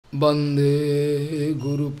Bande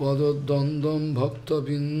Guru Pada Dandam Bhakta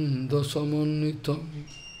Binda Samanitam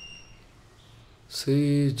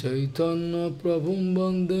Sri Chaitanya Prabhum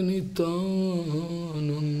Bande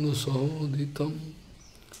Nitananda Sahoditam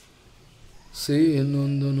Sri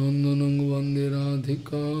Nanda Nandanang Bande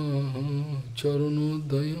Radhika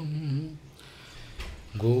Charunodayam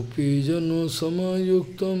Gopijano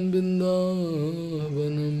Samayuktam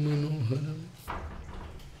Bindavanam Manoharam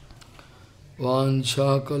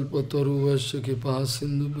Vanchakalpataruvasya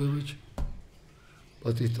Kipasindhu Bhavach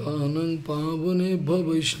Patitanang Pavanebhyo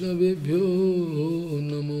Vaishnavebhyo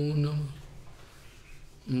Namo Namah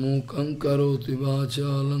Mukhaṁ Karoti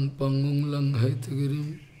Vācālaṁ Pangung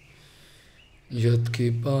Langhayatagirim Yat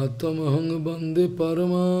Kipatamahang Bande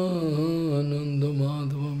Paramananda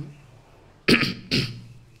Madhavam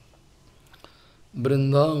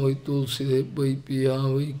Vrindavai Tulsidev Vai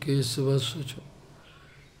Piyavai Kesavasvacha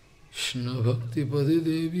Shna Bhakti Pade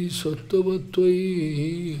Devi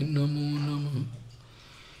Sattvatvai Namo Namah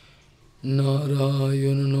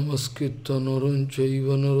Narayana Namaskritta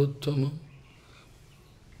Naranchaiva Narottamam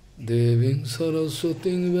Deving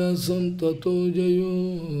Saraswating Vyasam Tato Jayo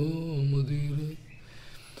Mudire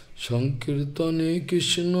Sankirtane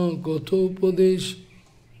Krishna Kathopadesh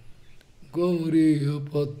Gauriya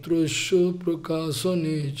Patrasya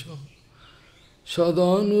Prakasanecha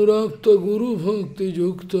Sadhanurakta Guru Bhakti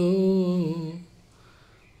Yukta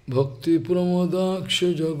Bhakti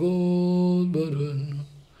Pramodaksha Jagod Bharana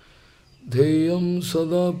Deyam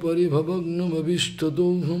Sada Paribhavagnam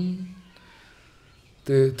Abhishtadoham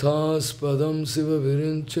Tethas Padam Siva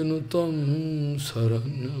Virinchanutam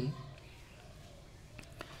Saranyam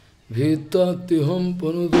Vitatiham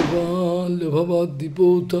Panudapalya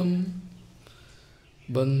Bhavadipotam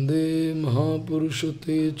Bande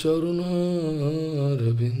Mahapurushate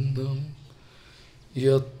Charunarabindam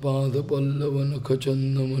Yat Pada Pallavana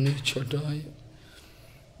Kachandamani Chataya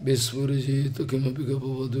Visvurjita Kimapi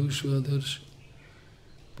Kapavadushadarsh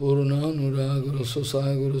Purnanuragara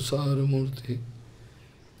Sasagara Saramurti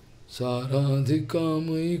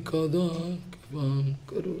Saradhikamai Kada Kipam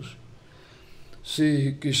Karosh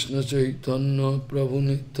Sri Krishna Chaitanya Prabhu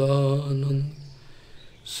Nityananda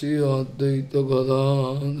Sri Advaita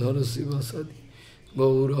Gadadhara Sivasadi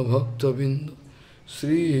Gaura Bhakta Bindu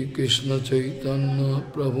Sri Krishna Chaitanya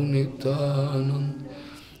Prabhu Nityananda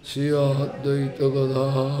Sri Advaita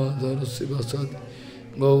Gadadhara Sivasadi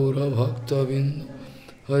Gaura Bhakta Bindu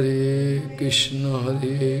Hare Krishna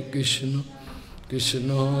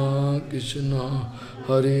Krishna Krishna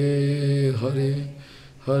Hare Hare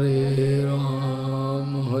Hare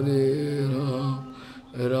Ram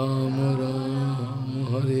Ram Ram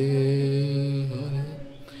Hare Hare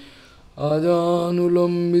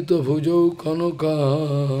Ajanulambita bhujau kanaka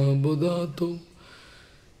bodhato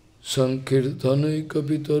Sankirtanai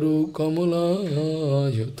kapitaru kamala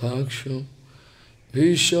yathaksha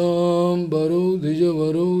Visham baro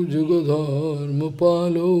dijavaro jugadharma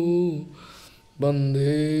palo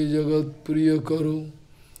Bande jagat priyakaro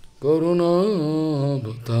karuna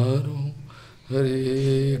bhataro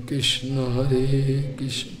Hare Krishna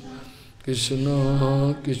Krishna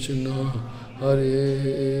Krishna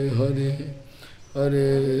Hare Hare Hare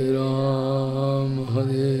Ram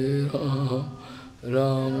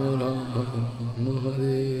Ram Ram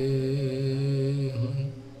Hare Hare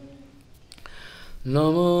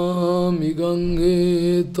Namami Gange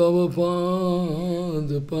Tava Pad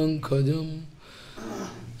Pankajam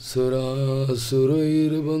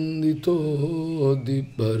Surasurair Bandito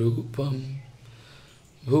Dibbarupam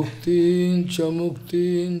Bhuktin cha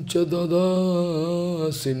muktin cha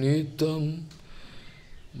dadasi nitam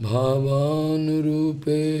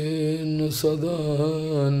Bhavanurupena sada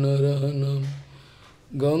naranam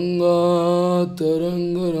Ganga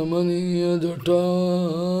tarangaramaniya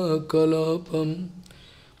jata kalapam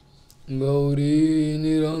Gauri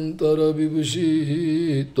nirantara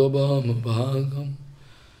vibhushi tobam bhagam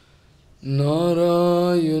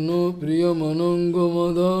Narayano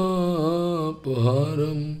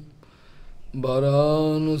Priyamanangamadapaharam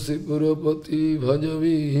Varanasi Purapati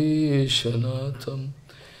Bhajavishanatham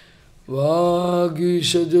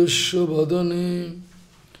Vagisha Jasya Vadane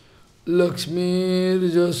Lakshmir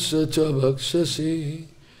Jasya Chabhakshasi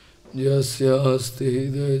Jasya Asti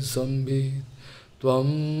Hidaya Sambhid Tvam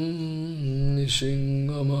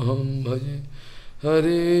Nishingamaham Bhaje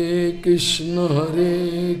Hare Krishna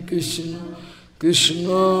Krishna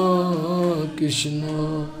Krishna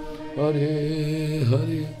Hare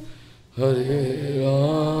Hare Hare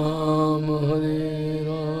Ram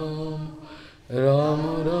Ram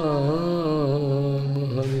Ram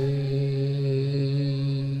Hare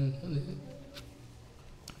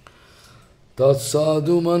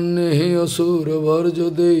tatsadu mannehi asura varja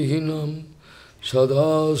dehinam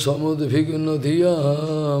sada samudvigna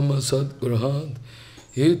dhiyam sadgrahad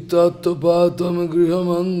hittatopatam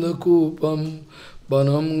grihamanda kupam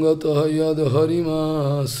banam gataha yad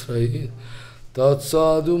harimasrahit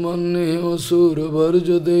tatsadu mannehi asura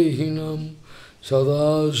varja dehinam sada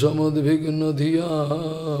samudvigna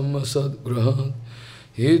dhiyam sadgrahad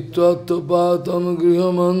hittatopatam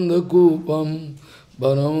grihamanda kupam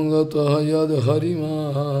banam gataha yad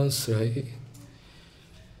harimasrahit.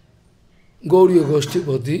 Gauriya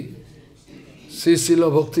Goshtipati, Srila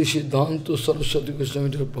Bhakti Siddhanta Saraswati Goswami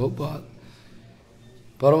Prabhupada,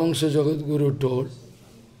 Paramahansa Jagadguru told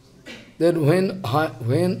that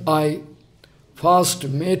when I first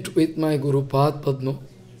met with my Guru Padma,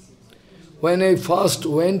 when I first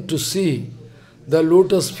went to see the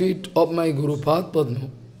lotus feet of my Guru Padma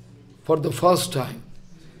for the first time,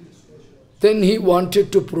 then he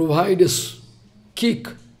wanted to provide a kick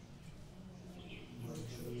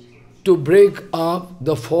to break up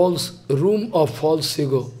the room of false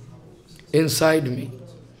ego inside me.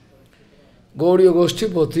 Gauriya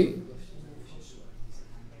Goshtipati,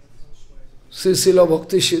 Srila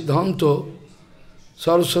Bhakti Siddhanta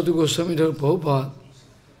Saraswati Goswami Prabhupada,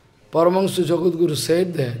 Paramahansa Jagadguru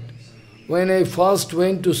said that when I first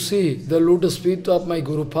went to see the lotus feet of my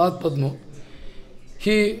Guru Padma,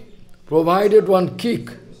 he provided one kick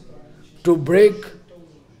to break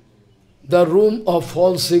the room of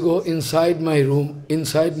false ego inside my room,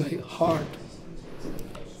 inside my heart.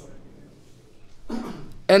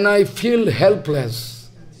 And I feel helpless.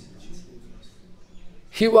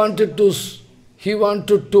 He wanted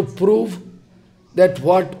to prove that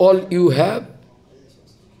what all you have,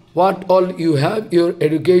 your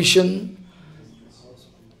education,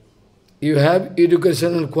 you have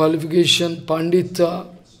educational qualification, pandita,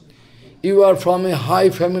 you are from a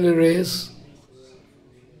high family race,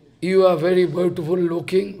 you are very beautiful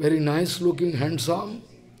looking, very nice looking, handsome,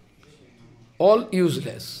 all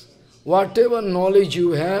useless. Whatever knowledge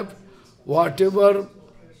you have, whatever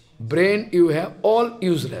brain you have, all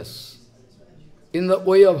useless in the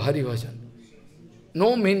way of Hari Bhajan.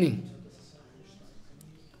 No meaning.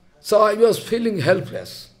 So I was feeling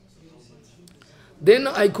helpless. Then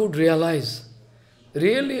I could realize,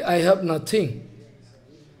 really I have nothing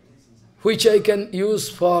which I can use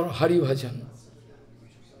for Hari Bhajan.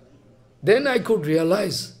 Then I could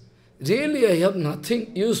realize, really I have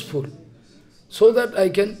nothing useful, so that I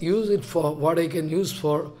can use it for what I can use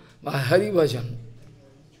for my Hari Bhajan.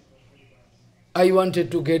 I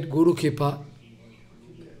wanted to get Guru Kripa,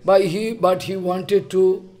 but he wanted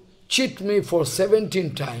to cheat me for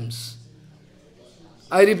 17 times.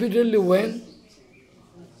 I repeatedly went.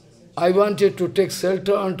 I wanted to take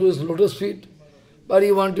shelter onto his lotus feet, but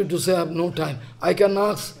he wanted to say, I have no time. I can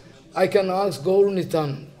ask Gaur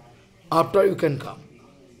Nitan, after you can come.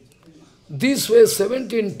 This way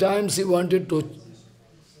 17 times he wanted to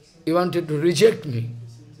reject me.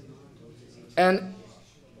 And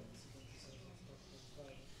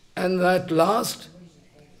at last,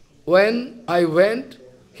 when I went,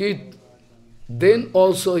 then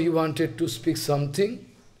also he wanted to speak something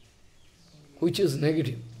which is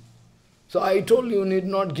negative. So I told you need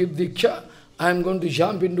not give Diksha, I am going to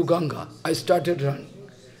jump into Ganga. I started running.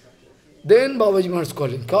 Then Babajji was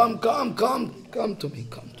calling, come to me,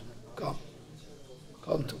 come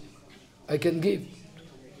to me. I can give.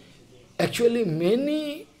 Actually,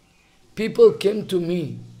 many people came to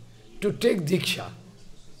me to take Diksha.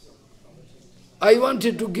 I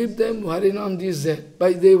wanted to give them Harinam this, that,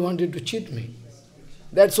 but they wanted to cheat me.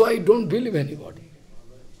 That's why I don't believe anybody.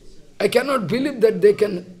 I cannot believe that they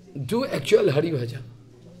can do actual Hari Bhajan.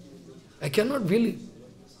 I cannot believe.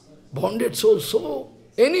 Bonded souls, so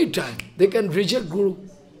any time they can reject Guru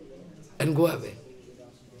and go away.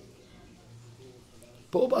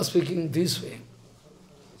 Prabhupada speaking this way.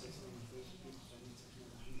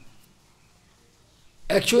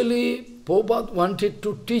 Actually, Prabhupada wanted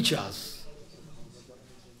to teach us.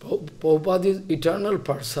 Prabhupada is eternal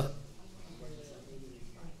person.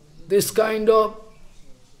 This kind of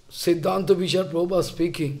Siddhanta Vichar Prabhupada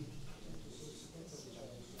speaking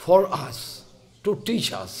for us, to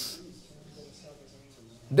teach us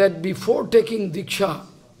that before taking Diksha,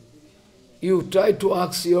 you try to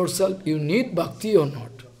ask yourself, you need bhakti or not.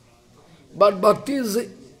 But bhakti is the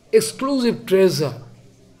exclusive treasure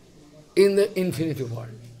in the infinity world.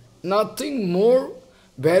 Nothing more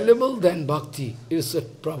valuable than bhakti is a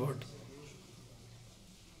property.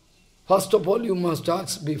 First of all, you must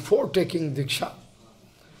ask before taking Diksha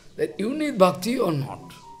that you need bhakti or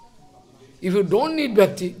not. If you don't need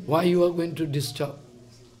bhakti, why you are going to disturb?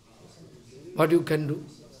 What you can do?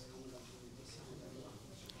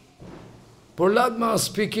 Prahlad Maharaj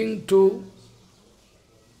speaking to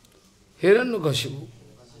Hiranyakashipu.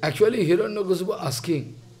 Actually, Hiranyakashipu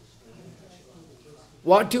asking,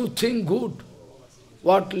 what you think good?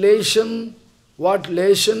 What lesson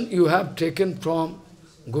you have taken from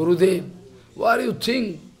Gurudev? What you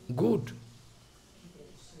think good?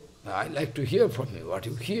 I like to hear from you, what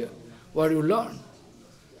you hear, what you learn.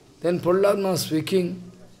 Then Prahlad Maharaj speaking,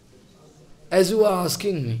 as you are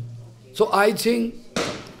asking me. So I think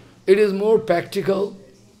it is more practical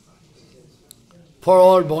for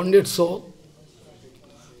our bonded soul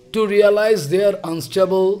to realize their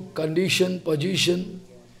unstable condition, position,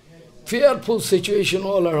 fearful situation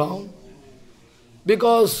all around,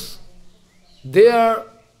 because they are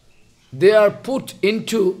put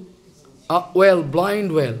into a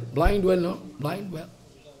blind well,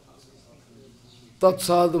 Tat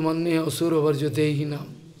sadhu manneha asura varjatehinam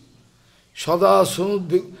sada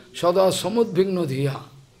samudbhigno dhiya.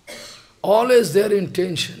 Always there in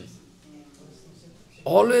tension.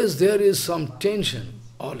 Always there is some tension,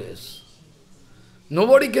 always.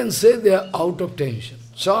 Nobody can say they are out of tension.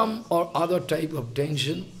 Some or other type of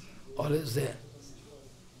tension, always there.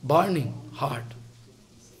 Burning heart.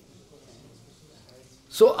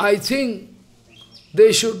 So I think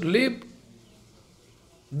they should live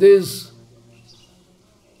this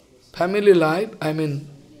family life. I mean,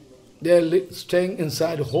 they are staying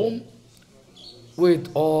inside home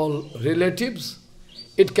with all relatives.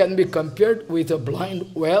 It can be compared with a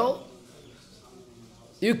blind well.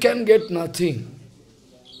 You can get nothing.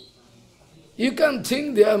 You can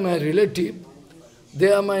think they are my relative,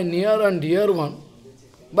 they are my near and dear one,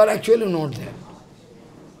 but actually not that.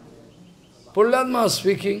 Prahlad Maharaj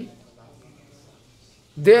speaking,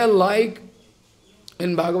 they are like,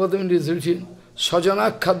 in Bhagavatam it is written,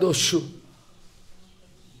 Sajanakha doshu.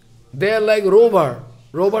 They are like robber.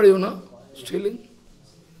 Robber, you know, stealing.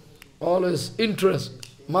 Always interest.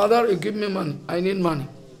 Mother, you give me money. I need money.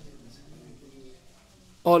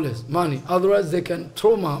 Always money. Otherwise they can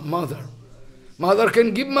throw mother. Mother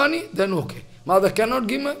can give money, then okay. Mother cannot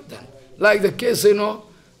give money, then. Like the case, you know,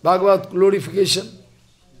 Bhagavad glorification.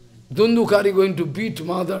 Dundukari going to beat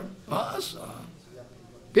mother.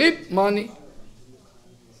 Beat money.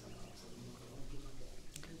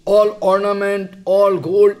 All ornament, all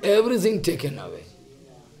gold, everything taken away.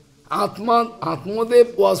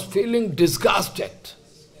 Atmadev was feeling disgusted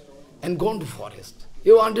and gone to forest.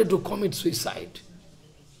 He wanted to commit suicide.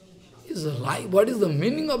 Is a life. What is the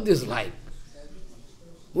meaning of this life?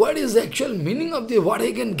 What is the actual meaning of this? What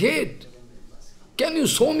I can get? Can you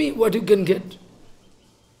show me what you can get?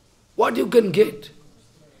 What you can get?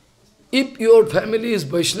 If your family is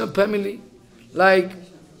Vaishnava family, like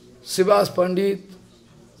Sivas Pandit,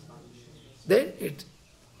 then it's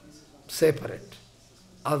separate.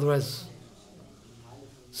 Otherwise.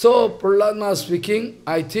 So, Prahlad Maharaj speaking,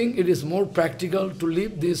 I think it is more practical to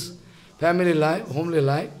live this family life, homely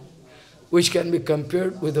life, which can be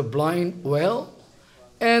compared with a blind well,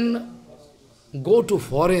 and go to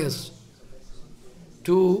forest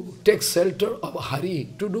to take shelter of Hari,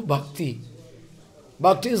 to do bhakti.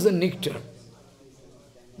 Bhakti is the nectar.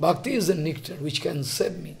 Bhakti is the nectar which can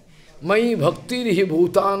save me. Mai bhakti rihi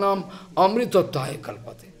bhutanam amritataya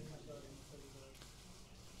kalpate.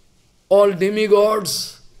 All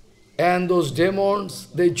demigods and those demons,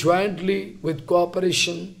 they jointly, with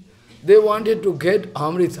cooperation, they wanted to get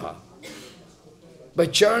Amrita by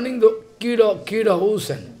churning the kid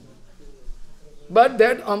ocean. But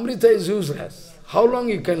that Amrita is useless. How long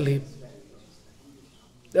you can live?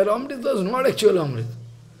 That Amrita is not actual Amrita.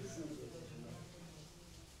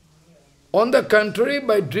 On the contrary,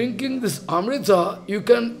 by drinking this Amrita, you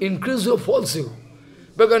can increase your false ego.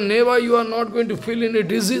 Because never you are not going to feel any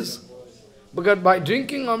disease. Because by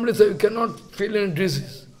drinking Amrita, you cannot feel any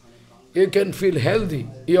disease. You can feel healthy,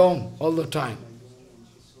 young all the time.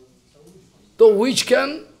 So which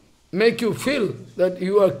can make you feel that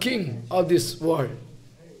you are king of this world.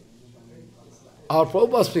 Our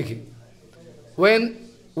Prabhupada speaking, when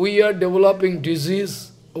we are developing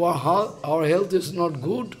disease, our health is not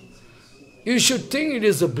good, you should think it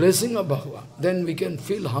is a blessing of Bhagavan. Then we can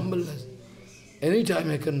feel humbleness.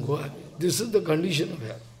 Anytime I can go happy. This is the condition of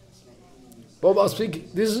health. Prabhupada speaking,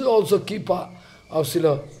 this is also Kipa of Sri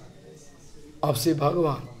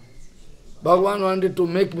Bhagavan. Bhagavan wanted to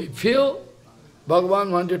make me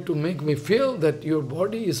feel, that your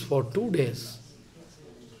body is for 2 days.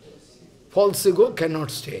 False ego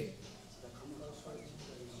cannot stay.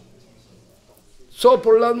 So,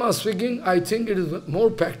 Prahlad Maharaj speaking, I think it is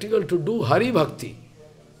more practical to do Hari Bhakti.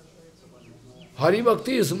 Hari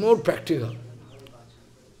Bhakti is more practical.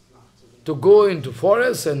 To go into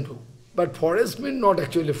forest and do. But forest means not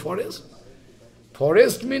actually forest.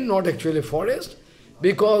 Forest means not actually forest,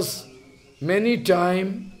 because many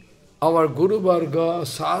time our Guru Varga,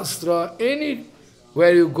 Shastra,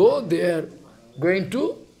 where you go, they are going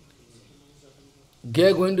to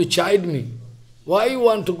chide me. Why you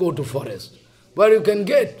want to go to forest? Where you can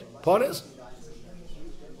get forest?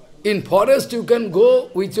 In forest you can go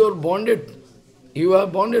with your bonded, you are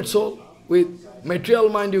bonded soul, with material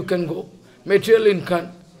mind you can go, material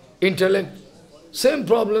intellect, same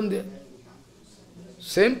problem there.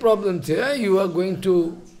 Same problem there, you are going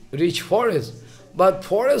to reach forest. But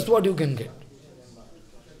forest, what you can get?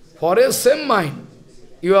 Forest, same mind.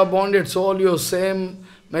 You are bonded soul, your same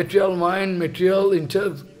material mind, material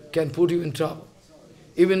intellect can put you in trouble.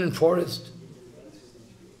 Even in forest.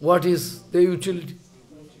 What is the utility?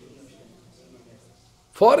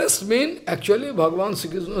 Forest means, actually, Bhagavan Sri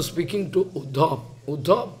Krishna speaking to Uddhava.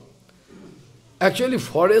 Uddhava. Actually,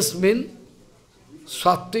 forest means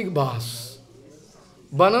Sattik Bhas.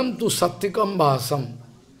 Vanam tu Sattikam Bhasam.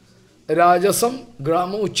 Rajasam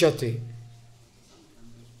Grama Uchate.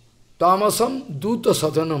 Tamasam Duta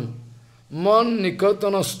Sadhanam. Man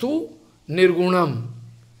Nikatanastu Nirgunam.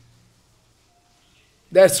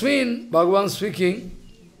 That's mean, Bhagavan speaking,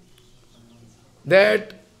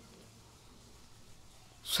 that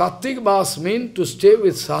Sattik Bhas means to stay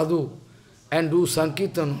with sadhu and do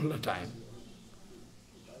Sankirtan all the time.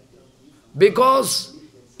 Because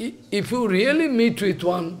if you really meet with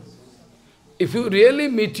one, if you really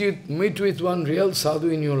meet with one real sadhu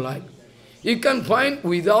in your life, you can find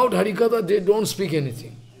without Harikatha they don't speak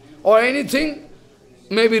anything. Or anything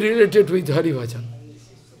may be related with Hari Bhajan.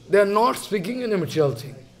 They are not speaking in a material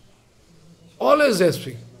thing. Always they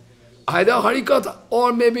speak. Either Harikatha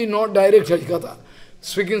or maybe not direct Harikatha.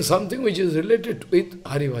 Speaking something which is related with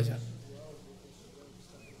Hari Bhajan.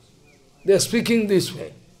 They are speaking this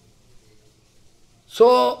way.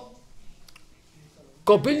 So,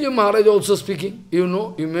 Kapilji Maharaj also speaking, you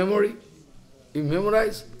know, you memorize.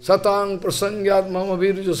 Satang prasangyat mama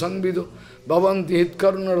virjo sangvido bhavanti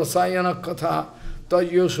hitkarna rasayana katha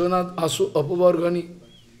tajyo sunat asu apavargani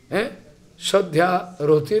sadhya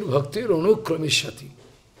rotir bhakti ronukramishati.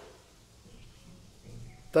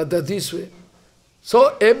 That this way.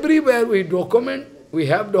 So everywhere we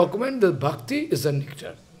have document that bhakti is a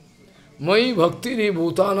nectar. Mai bhakti ni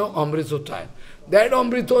bhutana amritotaya. That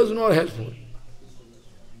amrita is not helpful.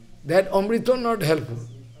 That amrita not helpful.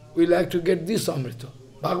 We like to get this amrita,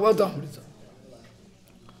 Bhagavatamrita.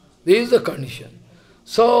 This is the condition.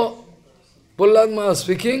 So, Pulladma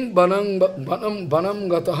speaking, Banam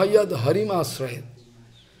Gatahayad Harim Asrayat.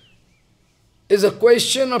 Is a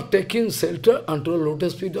question of taking shelter unto the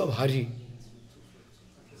lotus feet of Hari.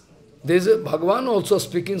 There is a Bhagavan also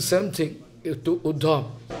speaking same thing to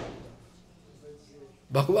Uddhava.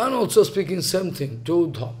 Bhagavan also speaking same thing to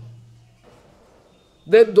Uddhava.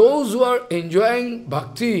 That those who are enjoying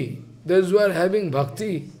bhakti, those who are having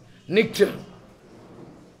bhakti, nectar,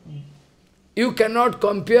 you cannot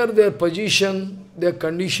compare their position, their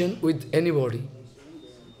condition with anybody.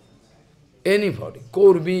 Anybody.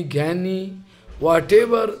 Kormi, Jnani,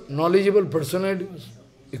 whatever knowledgeable personalities,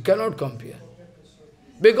 you cannot compare.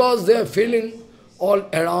 Because they are feeling all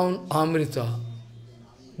around Amrita.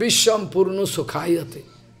 Visham Purno Sukhayate.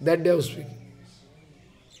 That they are speaking.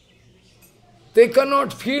 They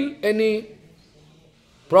cannot feel any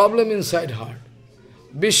problem inside heart.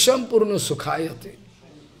 Visham Purna Sukhayate.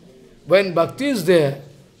 When bhakti is there,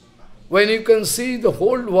 when you can see the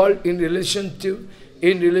whole world in relation to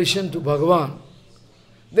Bhagavan,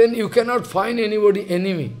 then you cannot find anybody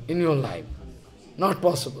enemy in your life. Not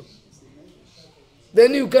possible.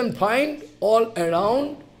 Then you can find all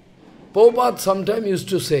around. Prabhupada sometimes used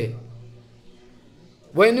to say,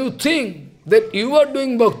 when you think that you are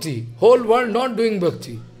doing bhakti, whole world not doing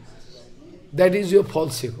bhakti, that is your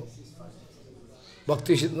false ego.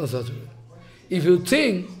 Bhakti Siddha Sattva. If you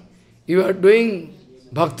think you are doing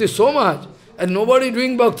bhakti so much and nobody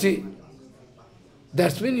doing bhakti,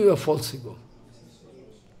 that means you are false ego.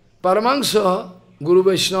 Paramahansa, Guru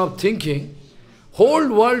Vaishnava thinking, whole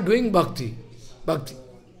world doing bhakti. Bhakti.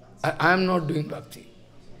 I am not doing bhakti.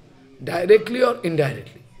 Directly or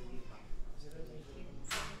indirectly.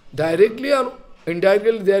 Directly or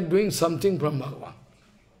indirectly they are doing something from Bhagavan.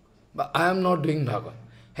 But I am not doing Bhagavan.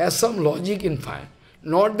 Has some logic in mind.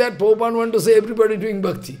 Not that Prabhupada want to say everybody doing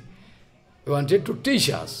bhakti. He wanted to teach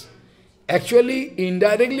us. Actually,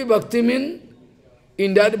 indirectly bhakti mean,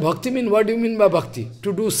 what do you mean by bhakti?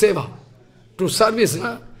 To do seva, to service.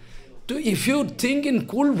 Na? If you think in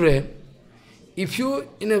cool brain, if you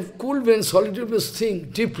in a cool brain, solitary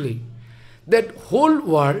think deeply, that whole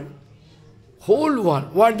world,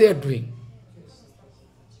 what they are doing?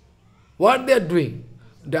 What they are doing?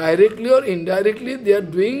 Directly or indirectly, they are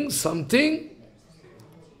doing something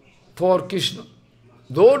for Krishna.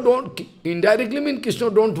 Though don't, indirectly mean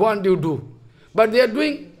Krishna don't want you to do. But they are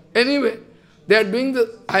doing anyway. They are doing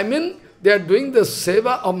they are doing the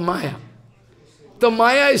seva of Maya. The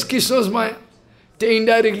Maya is Krishna's Maya.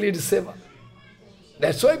 Indirectly it is seva.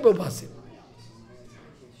 That's why Prabhupada said.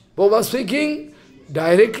 Prabhupada speaking,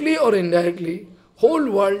 directly or indirectly,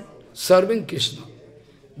 whole world serving Krishna.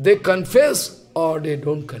 They confess or they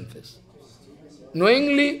don't confess.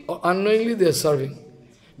 Knowingly or unknowingly they are serving.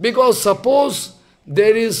 Because suppose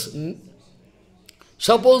there is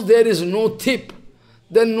no thief,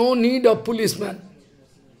 then no need of policeman.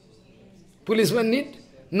 Policeman need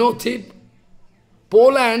no thief.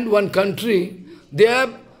 Poland, one country, they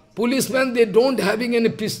have policemen, they don't having any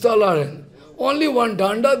pistol or anything. Only one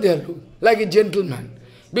danda they are like a gentleman.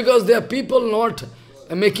 Because they are people not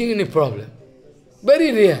making any problem.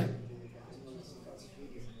 Very rare.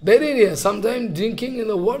 Very rare. Sometimes drinking in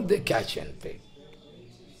the world, they catch and pay.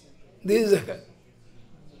 This is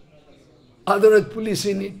otherwise police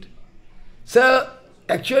in it. So,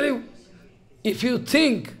 actually, if you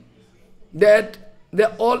think that they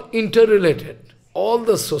are all interrelated, all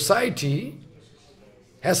the society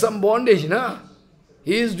has some bondage, na?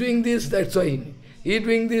 He is doing this, that's why he is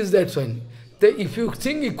doing this, that's why. If you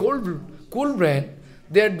think a cool brand,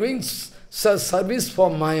 they are doing service for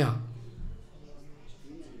Maya.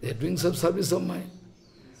 They are doing some service of Maya.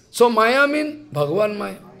 So Maya means Bhagavan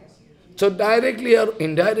Maya. So directly or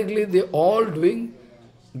indirectly, they all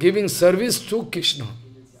giving service to Krishna.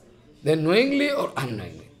 Then knowingly or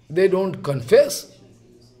unknowingly. They don't confess.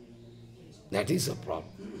 That is a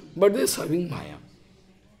problem. But they are serving Maya.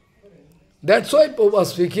 That's why Prabhupada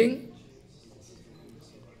was speaking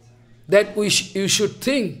that you should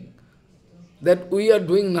think that we are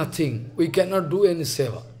doing nothing. We cannot do any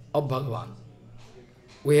seva of Bhagavan.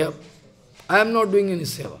 I am not doing any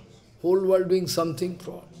seva. Whole world doing something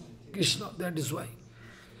for Krishna, that is why.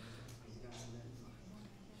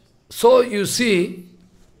 So you see,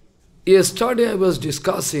 yesterday I was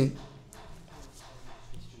discussing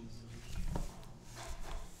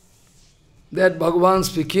that Bhagavan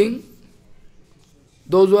speaking,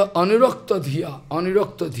 those who are anirakta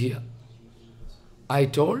dhiya. I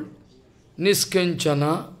told,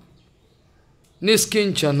 niskinchana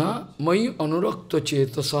mai anurakta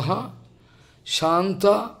chetasaha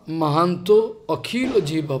shanta mahanto akhila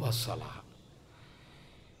jiva vasala.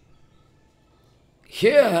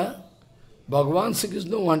 Here, Bhagavan Sri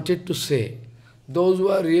Krishna wanted to say, those who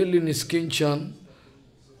are really niskinchan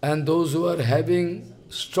and those who are having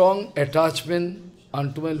strong attachment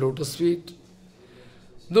unto my lotus feet,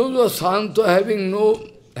 those who are santa, having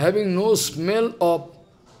no smell of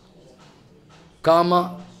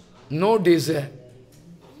kama, no desire.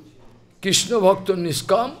 Krishna Bhakta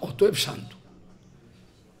Niskam Otoev Shanto.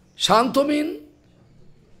 Shanto means,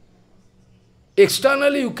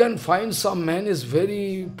 externally you can find some man is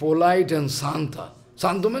very polite and santa.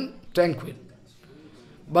 Santa means tranquil.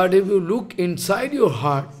 But if you look inside your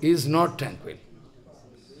heart, he is not tranquil.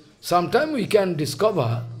 Sometimes we can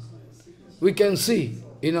discover, we can see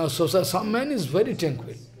in our society, some man is very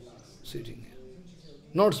tranquil, sitting here.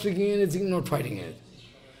 Not speaking anything, not fighting anything.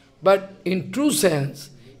 But in true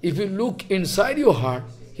sense, if you look inside your heart,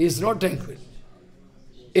 he is not tranquil.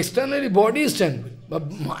 Externally, body is tranquil,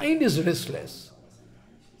 but mind is restless.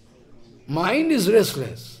 Mind is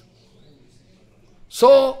restless.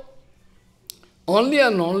 So, only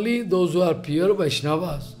and only those who are pure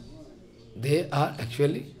Vaishnavas, they are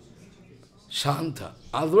actually Shanta.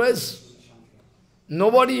 Otherwise,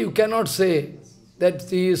 nobody, you cannot say that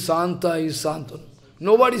he is Santa, he is Santa.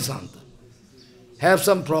 Nobody is Santa. Have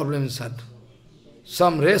some problems,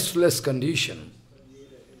 some restless condition.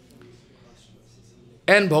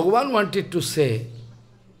 And Bhagavan wanted to say,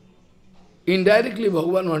 indirectly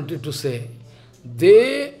Bhagavan wanted to say,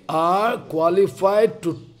 they are qualified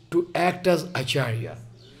to act as Acharya.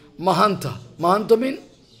 Mahanta. Mahanta means,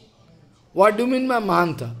 what do you mean by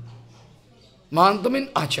Mahanta? Mahanta means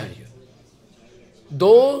Acharya.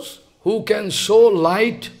 Those who can show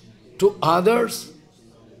light to others,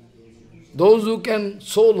 those who can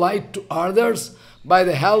show light to others by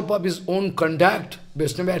the help of his own conduct,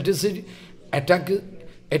 Vaishnava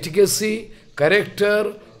efficacy,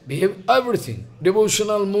 character, behavior, everything,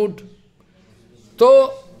 devotional mood.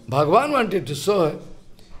 So, Bhagavan wanted to show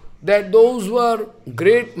that those who are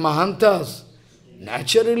great Mahantas,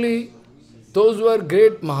 naturally,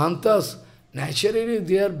 naturally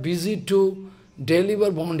they are busy to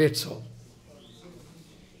deliver bonded soul.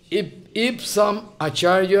 If some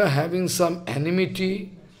Acharya having some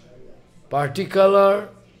enmity, particular,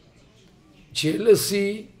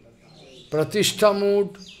 jealousy, pratishtha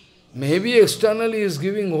mood, maybe externally is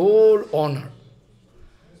giving whole honor.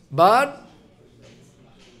 But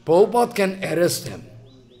Prabhupada can arrest them.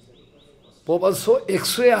 Prabhupada so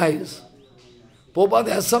X-ray eyes. Prabhupada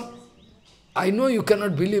has some, I know you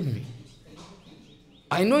cannot believe me.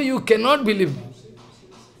 I know you cannot believe me.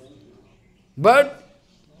 But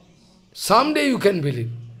someday you can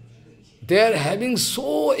believe. They are having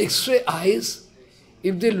so X-ray eyes,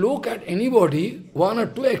 if they look at anybody, one or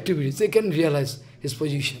two activities, they can realize his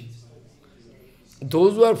position.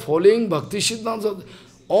 Those who are following Bhakti Siddhanta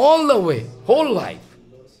all the way, whole life,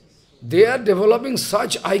 they are developing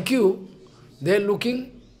such IQ, they are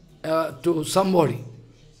looking to somebody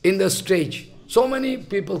in the stage. So many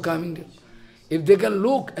people coming. If they can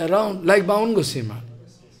look around, like Bhavan Goswami Maharaj.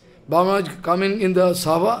 Maharaj coming in the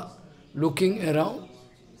Sabha, looking around,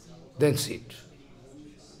 then sit.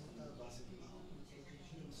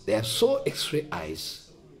 They have so X-ray eyes.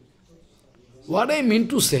 What I mean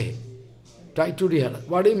to say, try to realize,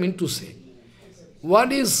 what I mean to say.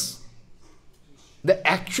 What is the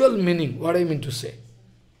actual meaning, what I mean to say?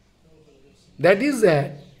 That is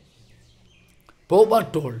that,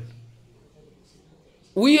 Prabhupada told,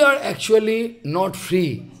 we are actually not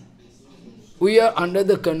free. We are under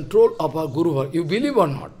the control of our Guru Varga. You believe or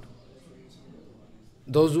not?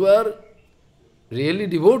 Those who are really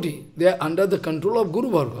devotee, they are under the control of Guru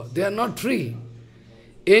Varga. They are not free.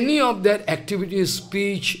 Any of their activities,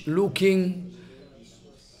 speech, looking,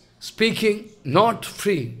 speaking, not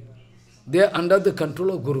free. They are under the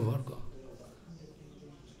control of Guru Varga.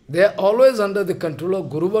 They are always under the control of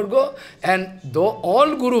Guru Varga, and though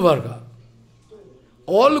all Guru Varga,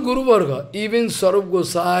 even Sarup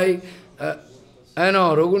Gosai,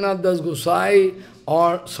 Raghunath Das Gosai,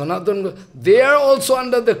 or Sanatana Gosai, they are also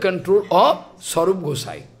under the control of Sarup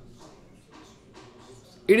Gosai.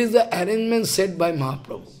 It is the arrangement set by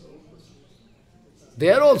Mahaprabhu. They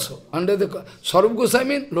are also under the... Sarup Gosai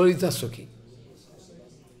means Lalita Sakhi.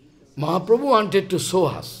 Mahaprabhu wanted to show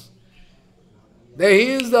us that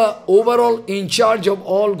he is the overall in charge of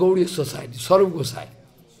all Gaudiya society, Sarup Gosai.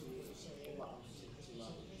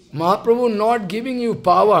 Mahaprabhu not giving you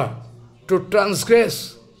power to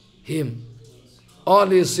transgress him. All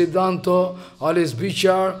his Siddhanta, all his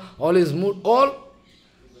Vichar, all his mood, all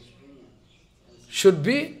should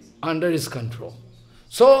be under his control.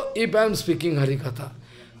 So, if I am speaking Harikatha,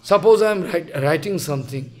 suppose I am writing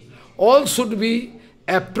something, all should be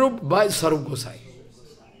approved by Sarup Gosai.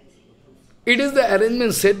 It is the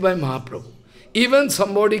arrangement set by Mahaprabhu. Even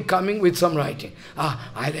somebody coming with some writing,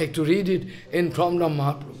 I like to read it in from the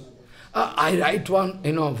Mahaprabhu. I write one,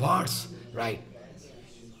 verse, right.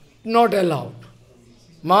 Not allowed.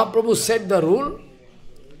 Mahaprabhu set the rule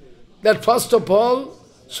that first of all,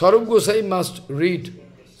 Sarup Gosai must read.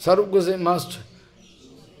 Sarup Gosai must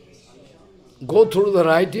go through the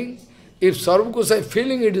writing. If Sarup Gosai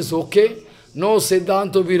feeling it is okay, no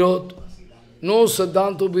Siddhanta Virod, no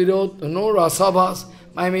Rasabhas,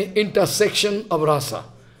 intersection of rasa.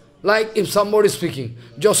 Like if somebody is speaking,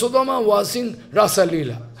 Jasodama was in Rasa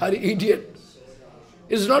Leela, Hari idiot.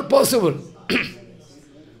 It's not possible.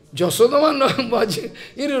 Jasodama was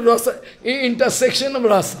in rasa, intersection of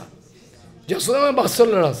rasa. Jasodama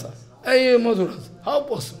Basala Rasa. How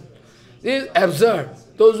possible? This is absurd.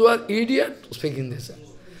 Those who are idiot speaking this.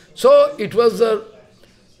 So it was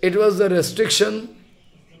the restriction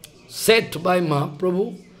set by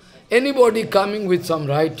Mahaprabhu. Anybody coming with some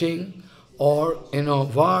writing or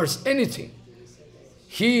verse, anything,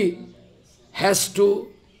 he has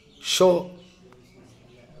to show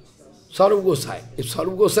Sarup Gosai. If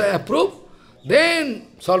Sarup Gosai approve, then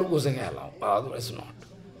Sarup Gosai can allow, otherwise not.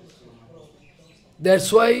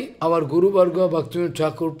 That's why our Guru Varga Bhaktivinoda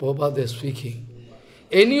Thakur Prabhupada is speaking.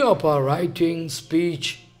 Any of our writing,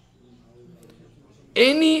 speech,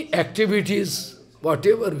 any activities,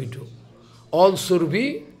 whatever we do, all should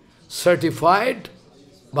be certified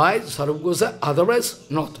by Sarup Gosai, otherwise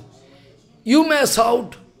not. You may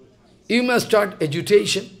shout, you may start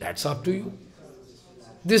agitation, that's up to you.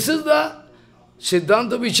 This is the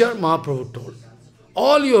Siddhanta Vichar Mahaprabhu told.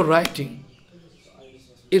 All your writing,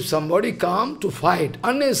 if somebody come to fight,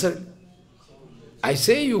 unnecessarily, I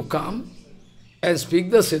say you come and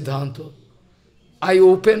speak the Siddhanta. I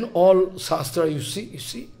open all Shastra, you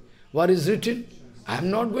see what is written. I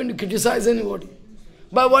am not going to criticize anybody.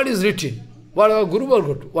 But what is written? What our Guru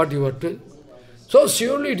Varga, what you are told. So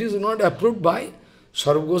surely it is not approved by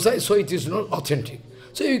Sarup Gosai, so it is not authentic.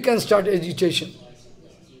 So you can start agitation.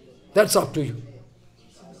 That's up to you.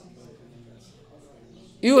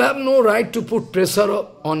 You have no right to put pressure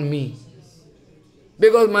on me.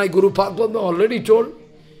 Because my Guru Padma already told,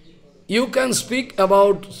 You can speak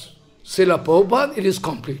about Srila Prabhupada, it is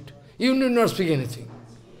complete. You need not speak anything.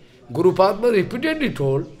 Guru Padma repeatedly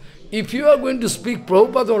told, if you are going to speak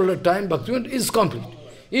Prabhupada all the time, Bhaktivinoda is complete.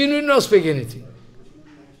 You need not speak anything.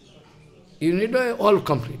 You need all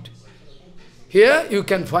complete. Here you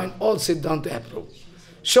can find all Siddhanta approved.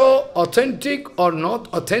 So, authentic or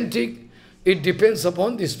not authentic, it depends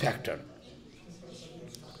upon this factor.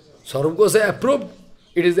 Sarup Gosai approved,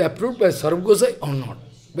 it is approved by Sarup Gosai or not.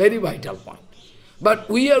 Very vital point. But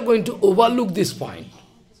we are going to overlook this point.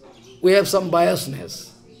 We have some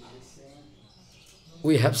biasness.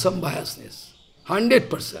 We have some biasness.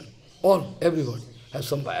 100%. All, everybody has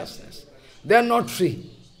some biasness. They are not free.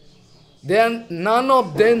 They are none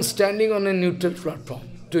of them standing on a neutral platform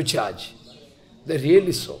to judge. They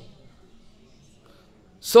really so.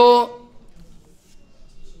 So,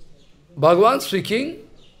 Bhagavan speaking,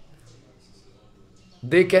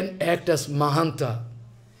 they can act as Mahanta,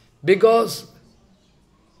 because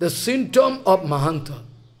the symptom of Mahanta,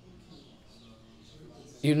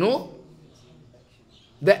 you know,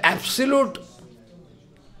 the absolute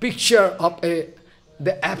picture of a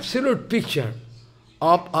Mahanta,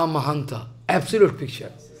 absolute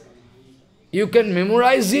picture. You can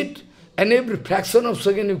memorize it, and every fraction of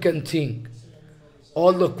second you can think.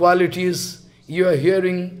 All the qualities you are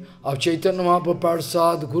hearing of Chaitanya Mahaprabhu,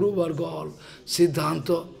 Parsad, Guru Varga,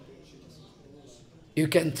 Siddhanta, you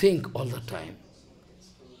can think all the time.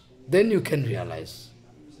 Then you can realize.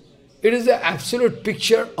 It is the absolute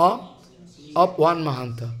picture of one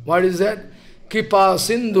Mahanta. What is that? Kripa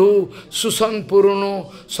Sindhu Susang Puruno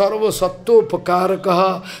Sarva Satto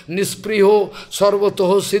Pakarakaha Nispriho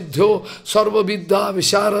Sarvatoho Siddho Sarva Vidya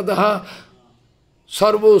Visharadaha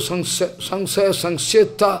Sarvo Sangsaya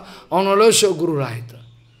Sangseta Analasya Guru Rahita.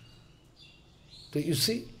 So you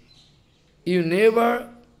see, you never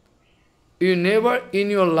in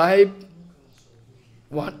your life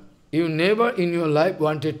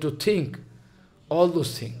wanted to think all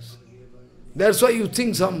those things. That's why you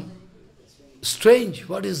think some strange,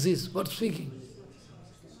 what is this? What's speaking?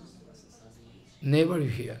 Never you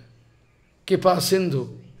hear. Kripa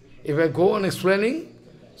Sindhu. If I go on explaining,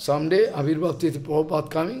 someday Abhirbhav Tirtha Prabhupada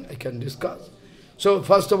coming, I can discuss. So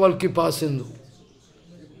first of all, Kripa Sindhu,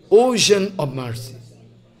 ocean of mercy.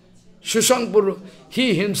 Shushankpur,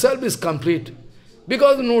 he himself is complete,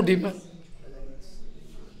 because no demand.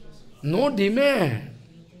 No demand.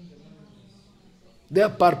 They are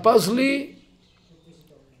purposely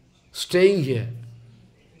staying here.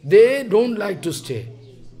 They don't like to stay.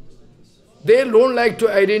 They don't like to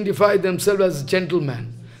identify themselves as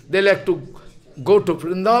gentlemen. They like to go to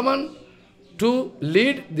Vrindavan to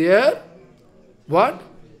lead their, what?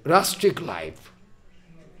 Rustic life.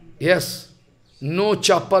 Yes, no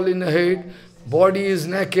chappal in the head, body is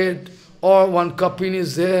naked, or one kapin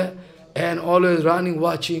is there, and always running,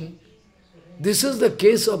 watching. This is the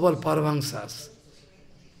case of all Paramahamsas.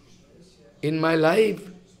 In my life,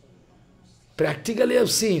 practically I have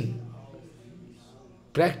seen.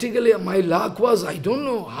 Practically my luck was, I don't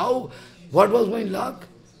know how, what was my luck.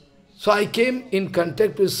 So I came in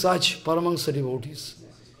contact with such Paramahamsa devotees.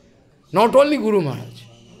 Not only Guru Maharaj,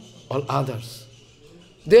 all others.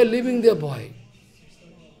 They are leaving their boy.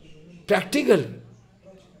 Practically.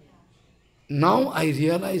 Now I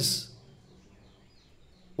realize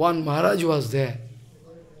one Maharaj was there.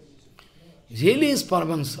 Really is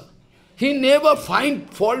Paramahamsa. He never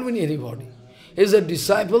find fault with anybody. He is a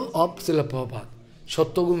disciple of Srila Prabhupada,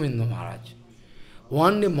 Sattvagovinda Maharaj.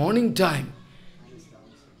 One day, morning time,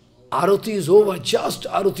 Arati is over, just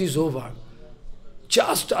Arati is over.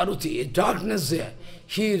 Just Arati, darkness there.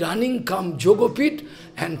 He running, come Jogopit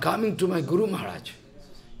and coming to my Guru Maharaj.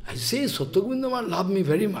 I say, Sattvagovinda Maharaj loved me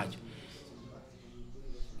very much.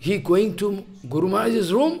 He going to Guru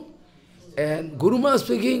Maharaj's room, and Guru Maharaj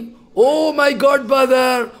speaking, oh my God,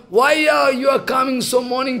 brother, why are you coming so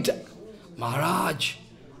morning time? Maharaj,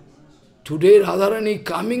 today Radharani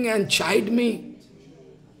coming and chide me.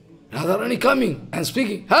 Radharani coming and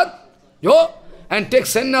speaking, yo, and take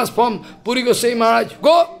sannyas from Puri Gosai Maharaj,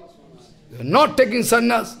 go. You are not taking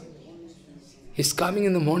sannyas. He's coming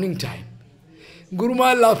in the morning time. Guru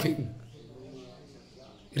Maharaj laughing.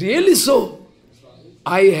 Really so.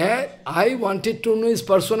 I wanted to know his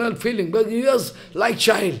personal feeling, but he was like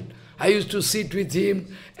child. I used to sit with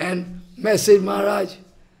him and message Maharaj.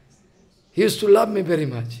 He used to love me very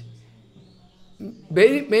much.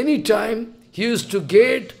 Many times he used to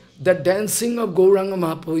get the dancing of Gauranga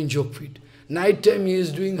Mahaprabhu in Jogpit. Night time he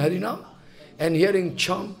is doing Harinam and hearing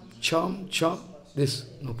chomp, chomp, chomp, this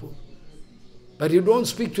Nupur. But you don't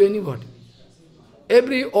speak to anybody.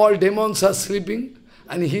 All demons are sleeping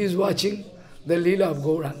and he is watching the Leela of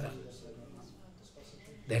Gauranga.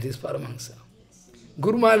 That is Paramahansa.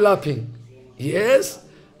 Guru Maharaj laughing. Yes,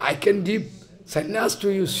 I can give sannyas to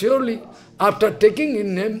you surely. After taking his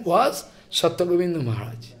name was Satyagovinda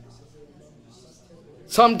Maharaj.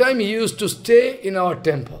 Sometime he used to stay in our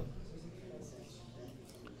temple.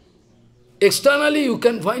 Externally you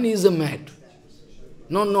can find he is a mad.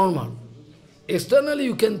 Not normal. Externally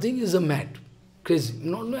you can think he is a mad. Crazy.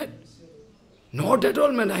 Not mad. Not at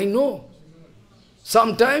all mad, I know.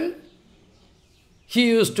 Sometime he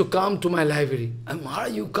used to come to my library. And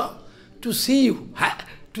Maharaj, you come to see you.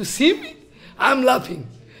 To see me? I am laughing.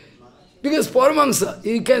 Because Paramahansa,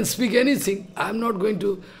 he can speak anything. I am not going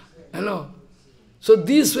to, So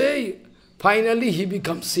this way, finally he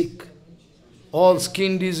becomes sick. All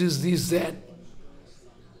skin disease, this, that.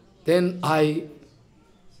 Then I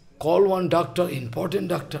call one doctor, important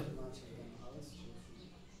doctor.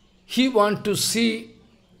 He wants to see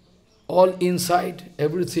all inside,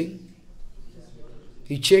 everything.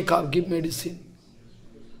 He check up, give medicine.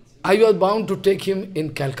 I was bound to take him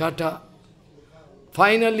in Calcutta.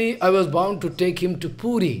 Finally, I was bound to take him to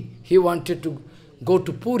Puri. He wanted to go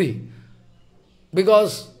to Puri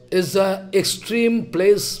because it's an extreme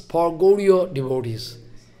place for Gauriya devotees.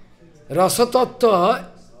 Rasatattva,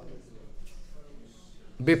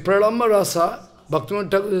 Vipralamba Rasa,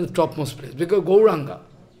 Bhaktivinoda Thakur is the topmost place because Gauranga,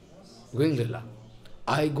 going Lila.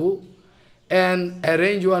 I go and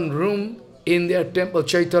arrange one room in their temple,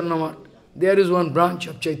 Chaitanya Math. There is one branch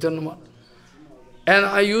of Chaitanya Math. And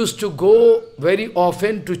I used to go very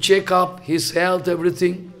often to check up his health,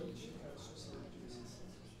 everything.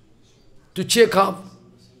 To check up.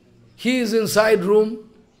 He is inside room,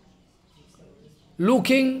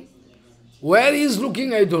 looking. Where he is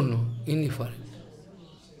looking, I don't know, indifferent.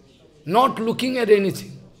 Not looking at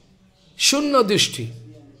anything. Shunya dishti,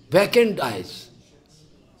 vacant eyes.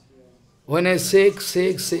 When I say,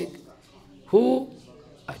 who?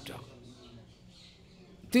 I talk.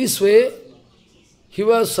 This way, he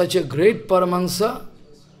was such a great Paramahansa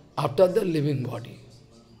after the living body.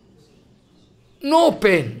 No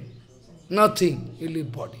pain, nothing, he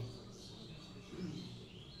lived body.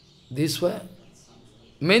 This way,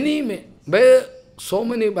 so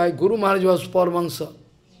many, by Guru Maharaj was Paramahansa,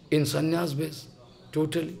 in sannyas base,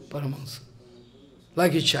 totally Paramahansa,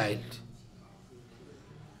 like a child.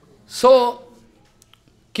 So,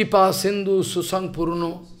 Kipa Sindhu Susang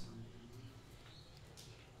Purno,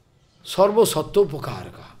 Sarva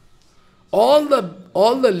Sattva-Upakaraka. All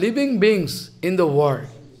the living beings in the world,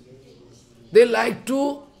 they like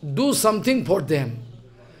to do something for them.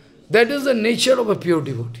 That is the nature of a pure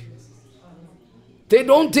devotee. They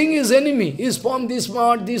don't think his enemy is from this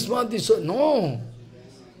mart, this mart, this. No.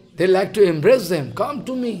 They like to embrace them. Come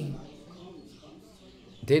to me.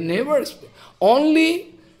 They never speak.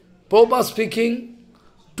 Only Prabhupada speaking,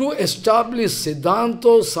 to establish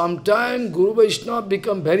Siddhanta, sometimes Guru Vaishnava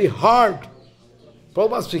become very hard.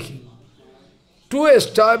 Prabhupada speaking. To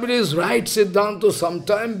establish right Siddhanta,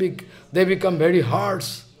 sometimes they become very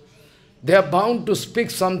harsh. They are bound to speak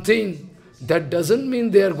something. That doesn't mean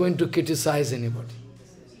they are going to criticize anybody.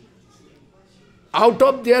 Out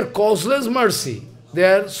of their causeless mercy, they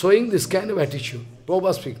are showing this kind of attitude.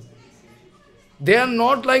 Prabhupada speaking. They are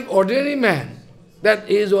not like ordinary man. That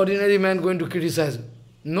is ordinary man going to criticize.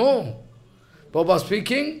 No. Prabhupada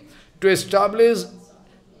speaking, to establish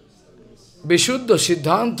Vishuddha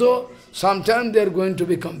Siddhanta, sometimes they are going to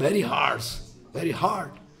become very harsh, very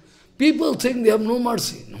hard. People think they have no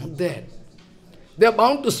mercy. Not that. They are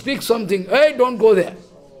bound to speak something. Hey, don't go there.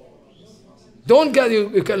 Don't go,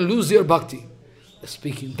 you can lose your bhakti.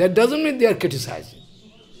 Speaking. That doesn't mean they are criticizing.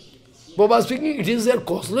 Prabhupada speaking, it is their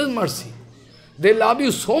causeless mercy. They love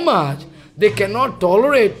you so much, they cannot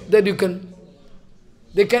tolerate that you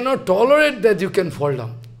can fall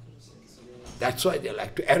down. That's why they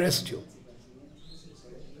like to arrest you.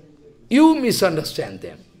 You misunderstand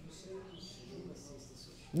them.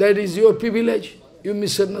 That is your privilege. You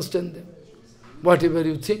misunderstand them. Whatever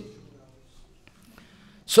you think.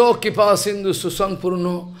 So, Kipa Sindhu Susang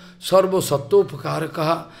Purno Sarva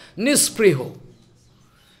Sattva-Upakarakaha Nispriho.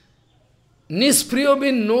 Nispriho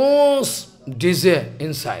means no desire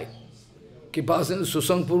inside. Kipa Sindhu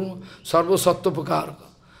Susang Purno Sarva Sattva-Upakaraka.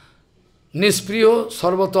 Nispriho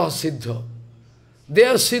Sarvataha Siddha. They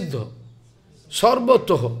are Siddha.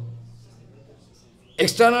 Sarvataha.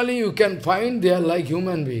 Externally you can find they are like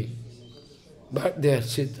human being. But they are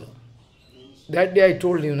Siddha. That day I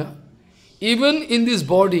told you, na? Even in this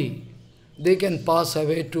body, they can pass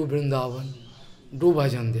away to Vrindavan, do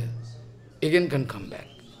bhajan there. Again can come back.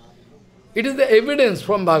 It is the evidence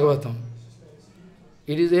from Bhagavatam.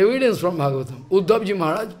 It is evidence from Bhagavatam. Uddhava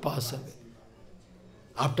Maharaj passed away.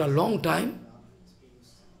 After a long time,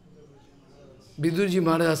 Vidurji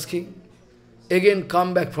Maharaj asking, again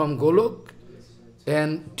come back from Golok,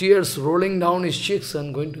 and tears rolling down his cheeks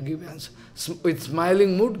and going to give answer. With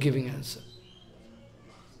smiling mood giving answer.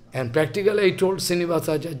 And practically I told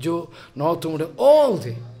Srinivasa Jo, Nauthamudha, all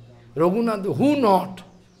the Raghunath, who not?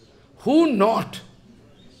 Who not?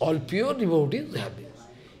 All pure devotees have it.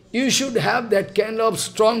 You should have that kind of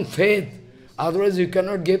strong faith, otherwise you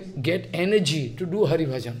cannot get energy to do Hari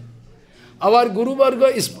Bhajan. Our Guru Varga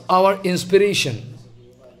is our inspiration.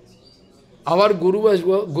 Our Guru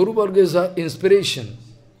Varga is our inspiration,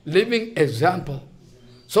 living example.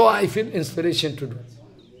 So I feel inspiration to do.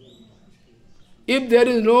 If there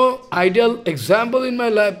is no ideal example in my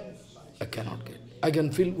life, I cannot get. I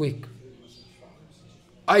can feel weak.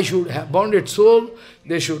 I should have bonded soul.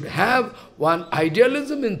 They should have one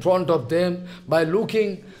idealism in front of them by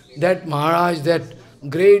looking that Maharaj, that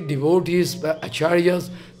great devotees, acharyas,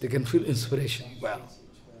 they can feel inspiration. Well,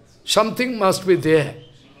 something must be there.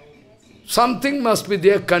 Something must be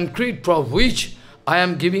there, concrete, for which I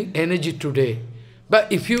am giving energy today. But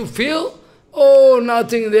if you feel, oh,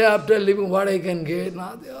 nothing there after living, what I can get,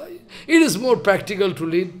 nothing. It is more practical to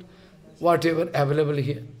lead whatever available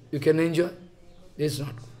here. You can enjoy. It's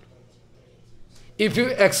not good. If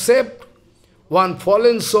you accept one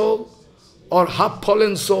fallen soul or half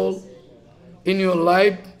fallen soul in your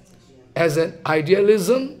life as an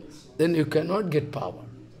idealism, then you cannot get power.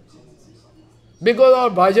 Because our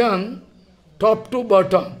bhajan, top to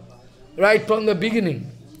bottom, right from the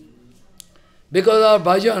beginning, because our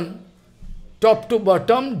bhajan, top to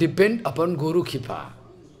bottom, depend upon Guru Kripa.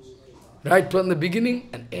 Right from the beginning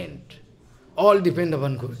and end. All depend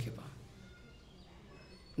upon Guru Kripa.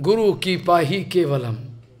 Guru Kripa hi kevalam.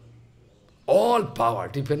 All power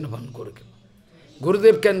depend upon Guru Kripa.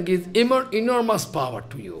 Gurudev can give enormous power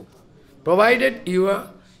to you, provided you are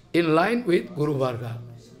in line with Guru Varga,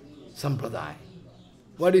 Sampradaya.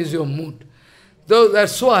 What is your mood? So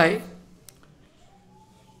that's why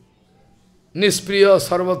Nispriya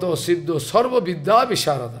Sarvato Siddho Sarva Vidya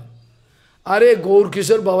Visharada. Are Gaur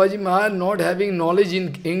Kishore Babaji Maharaj not having knowledge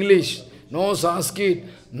in English, no Sanskrit,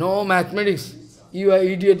 no mathematics, you are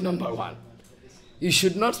idiot number one. You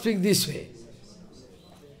should not speak this way.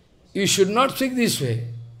 You should not speak this way.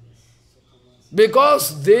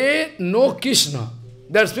 Because they know Krishna.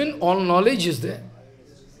 That's means all knowledge is there.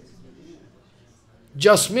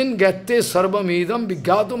 Jasmin gatte sarvamidam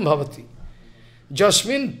vigyatum bhavati.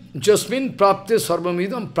 Jasmin prapte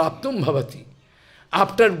sarvamidam praptum bhavati.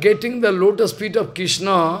 After getting the lotus feet of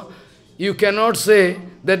Krishna, you cannot say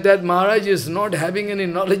that Maharaj is not having any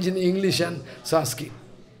knowledge in English and Sanskrit.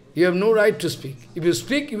 You have no right to speak. If you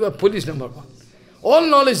speak, you are police number one. All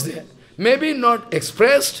knowledge there. Maybe not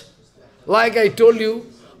expressed. Like I told you,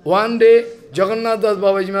 one day Jagannath Das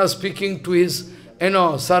Babaji was speaking to his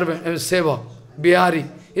servant, seva, Bihari.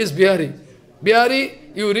 His Bihari.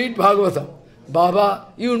 Bihari, you read Bhagavatam.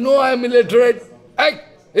 Baba, you know I am illiterate. Hey,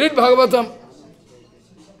 read Bhagavatam.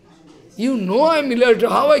 You know I am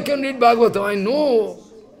illiterate. How I can read Bhagavatam? I know.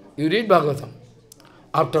 You read Bhagavatam.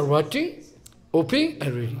 After watching, opening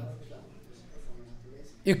and reading.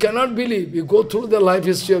 You cannot believe. You go through the life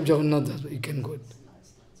history of Jagannath Das, you can go.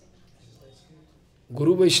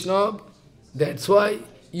 Guru Vaishnava, that's why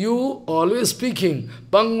you always speaking,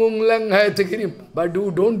 Pangung lang hai tekirim, but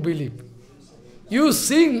you don't believe. You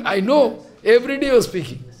sing, I know, every day you are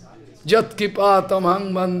speaking. Jat kipa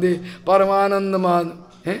tamhang bande paramanandaman.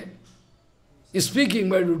 You speaking,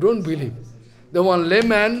 but you don't believe. The one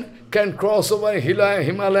layman can cross over a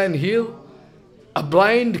Himalayan hill. A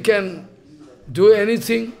blind can do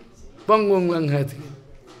anything. Pangung lang hai tekirim.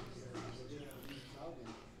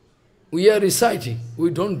 We are reciting, we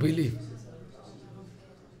don't believe.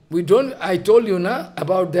 We don't, I told you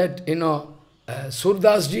about that,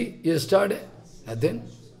 Surdas ji yesterday. And then,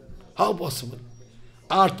 how possible?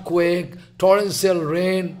 Earthquake, torrential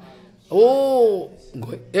rain,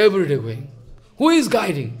 going, every day going. Who is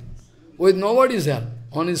guiding? With nobody's help,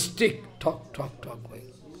 on his stick, talk,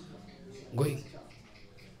 going.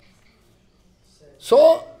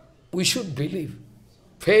 So, we should believe.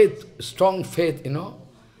 Faith, strong faith,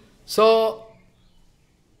 So,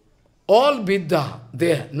 all Vidya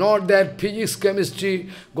there, not that physics, chemistry,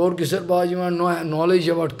 Gaur Kishore Babaji Maharaj no knowledge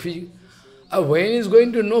about physics. When he is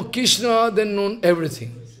going to know Krishna, then know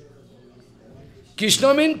everything.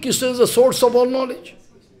 Krishna means Krishna is the source of all knowledge.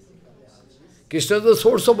 Krishna is the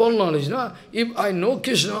source of all knowledge. No? If I know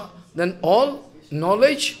Krishna, then all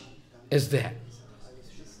knowledge is there.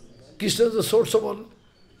 Krishna is the source of all.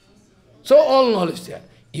 So all knowledge there.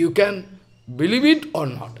 You can believe it or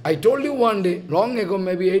not. I told you one day, long ago,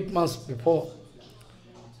 maybe 8 months before,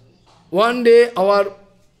 one day our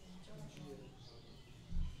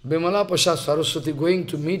Bimala Prasad Saraswati going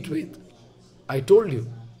to meet with, I told you,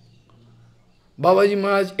 Babaji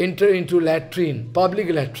Maharaj entered into latrine, public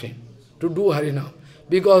latrine, to do Harinam,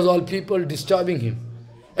 because all people disturbing him.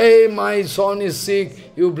 Hey, my son is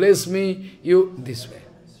sick, you bless me, you, this way.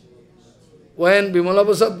 When Bimala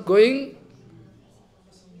Prasad going,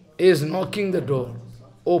 he is knocking the door.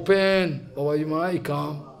 Open, Babaji Maharaj,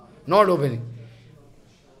 come. Not opening.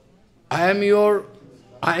 I am your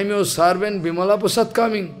servant, Bimala Prasad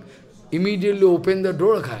coming. Immediately open the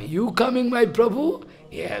door. You coming, my Prabhu?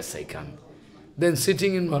 Yes, I come. Then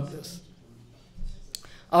sitting in one place.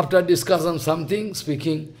 After discussion something,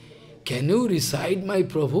 speaking, can you recite, my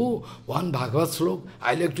Prabhu, one Bhagavad slok?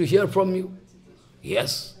 I like to hear from you.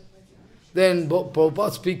 Yes. Then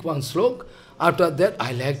Prabhupada speak one slok. After that,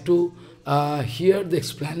 I like to hear the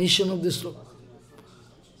explanation of this slok.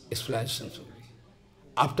 Explanation.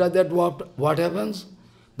 After that, what happens?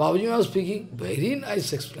 Babaji was speaking, very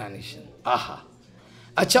nice explanation. Aha.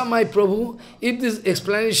 Acha, my Prabhu, if this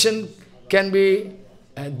explanation can be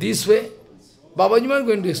this way, Babaji was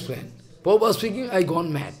going to explain. Prabhupada speaking, I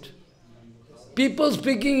gone mad. People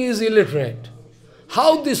speaking is illiterate.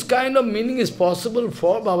 How this kind of meaning is possible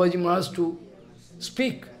for Babaji Maharaj to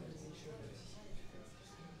speak?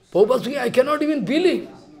 Prabhupada speaking, I cannot even believe.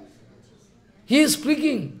 He is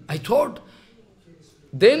speaking. I thought.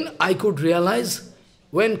 Then I could realize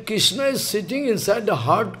when Krishna is sitting inside the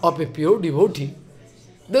heart of a pure devotee,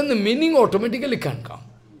 then the meaning automatically can come.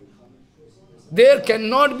 There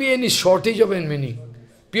cannot be any shortage of any meaning.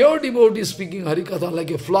 Pure devotee speaking Harikatha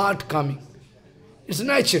like a flood coming. It's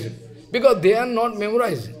natural. Because they are not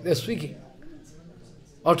memorizing, they are speaking.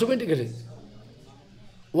 Automatically.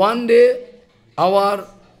 One day, our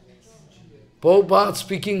Prabhupada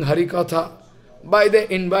speaking Harikatha by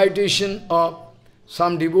the invitation of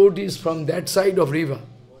some devotees from that side of river.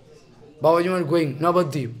 Babaji was going,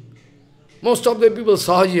 Navadvip. Most of the people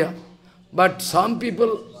Sahaja, but some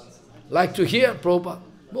people like to hear Prabhupada.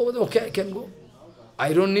 Prabhupada, okay, I can go.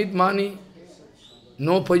 I don't need money,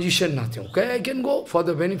 no position, nothing. Okay, I can go for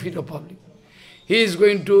the benefit of public. He is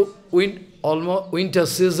going to almost winter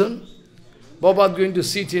season. Prabhupada is going to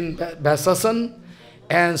sit in Vasasan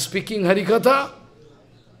and speaking Harikatha.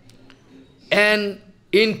 And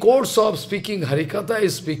in course of speaking Harikatha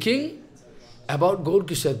is speaking about Gaur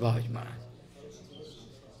Kishore Bhavaj Maharaj.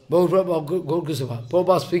 Gaur Kishore Bhavaj.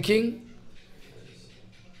 Prabhupada speaking,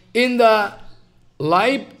 in the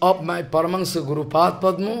life of my Paramahansa Guru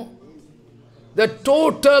Padma, the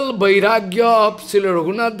total vairagya of Srila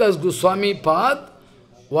Raghunath Das Goswami Pad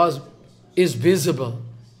is visible.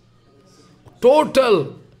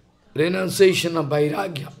 Total renunciation of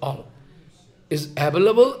vairagya, all, is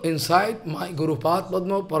available inside my Guru Padma,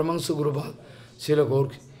 Paramahansa Guru Pad, Srila Gaur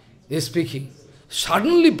is speaking.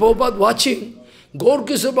 Suddenly Prabhupada watching, Gaur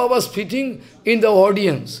Kishore Baba sitting in the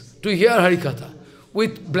audience to hear Harikatha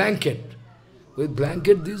with blanket. With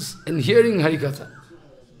blanket this and hearing Harikatha.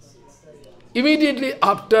 Immediately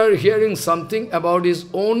after hearing something about his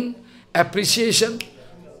own appreciation,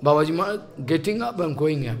 Babaji Maharaj getting up and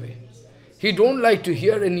going away. He don't like to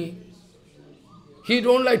hear any, he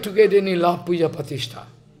don't like to get any love puja patishtha.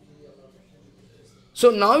 So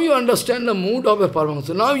now you understand the mood of a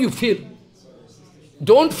Paramahansa. Now you feel.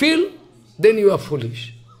 Don't feel, then you are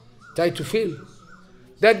foolish. Try to feel.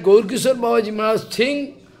 That Gaur Kishore Babaji Maharaj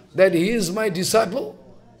think that he is my disciple.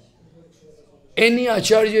 Any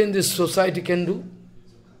acharya in this society can do.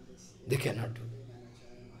 They cannot do.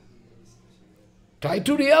 Try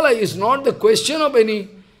to realize, it's not the question of any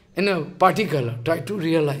particular. Try to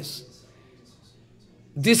realize.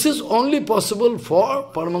 This is only possible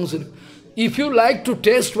for Paramahansa. If you like to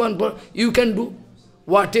test one point, you can do.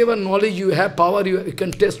 Whatever knowledge you have, power you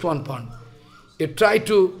can test one point. You try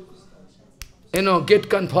to, get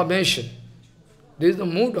confirmation. This is the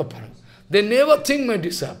mood of Paramahansa. They never think my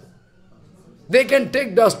disciple. They can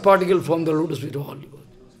take dust particle from the lotus feet of Holy Ghost.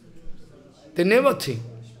 They never think.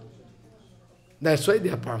 That's why they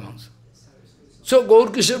are Paramahansa. So Gaur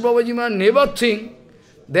Kishore Babaji Maharaj never think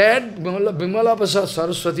that Bimala Prasad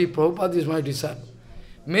Saraswati Prabhupada is my disciple.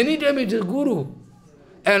 Many times it is Guru.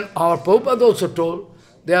 And our Prabhupada also told,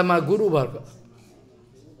 they are my Guru Varga.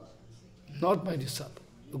 Not my disciple,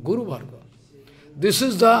 Guru Varga. This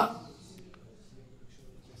is the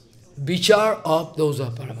vichar of those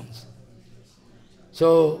are Paramahansa.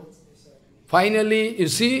 So, finally, you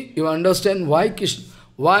see, you understand why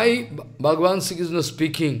Bhagavan Sri Krishna is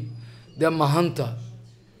speaking. They are Mahanta.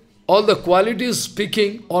 All the qualities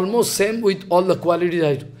speaking, almost same with all the qualities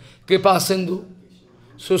I do. Kripa Sindhu,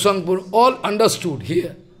 Susangpur, all understood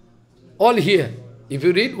here. All here. If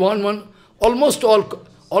you read one, almost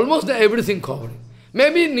everything covered.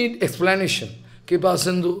 Maybe need explanation. Kripa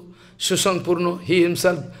Sindhu, Susang Purno, he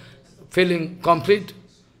himself feeling complete,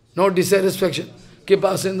 no dissatisfaction.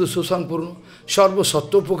 Kripa Sindhu, Susang Purno, Sarva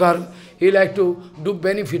Sattva Pukar, he like to do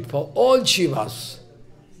benefit for all Shivas.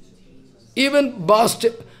 Even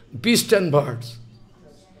beasts and birds.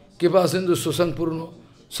 Kripa Sindhu, Susang Purno,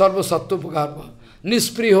 Sarva Sattva Pukar,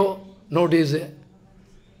 Nispriho, no desire.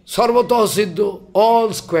 Sarvata Siddho,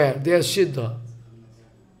 all square, they are Siddha.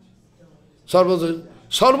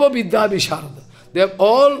 Sarva Vidya Visharada. They have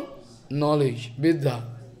all knowledge, Vidya.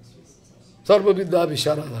 Sarva Vidya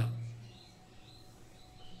Visharada.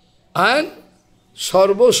 And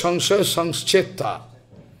Sarva Sangsaya Sangschetta.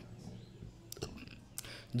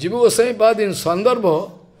 Jiva Goswami Pad in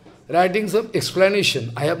Sandarbha, writing some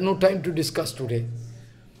explanation. I have no time to discuss today.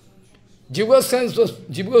 Jiva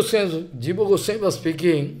Goswami was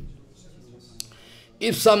speaking,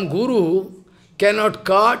 if some guru cannot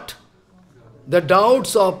cut the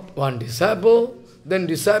doubts of one disciple, then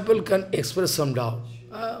disciple can express some doubt.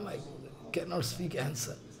 Ah, my God, cannot speak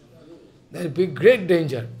answer. There will be great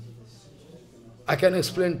danger. I can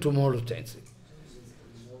explain tomorrow.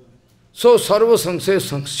 So, Sarva Sangsaya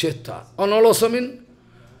Sangscheta. Analasamin,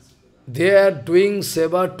 they are doing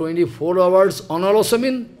seva 24 hours.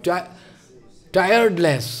 Analasamin,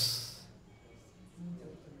 tiredless.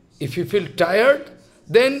 If you feel tired,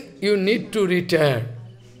 then you need to retire.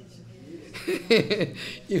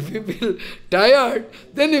 If you feel tired,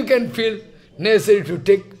 then you can feel necessary to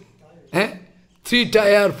take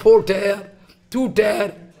 3-tier, 4-tier,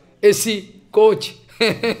 2-tier, AC, coach.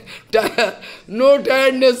 Tire. No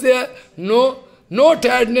tiredness there, no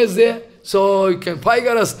tiredness there. So you can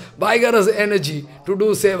vigorous energy to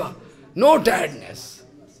do seva. No tiredness.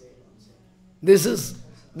 This is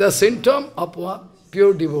the symptom of what?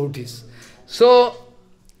 Pure devotees. So,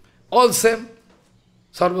 all same.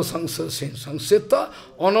 Sarva Sangseta,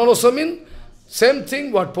 Analasamin, same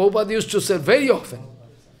thing what Prabhupada used to say very often.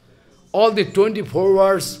 All the 24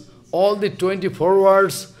 hours,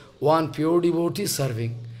 one pure devotee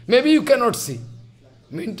serving. Maybe you cannot see.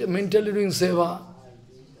 Mentally doing seva.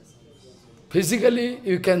 Physically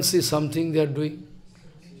you can see something they are doing.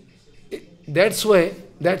 That's why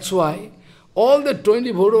all the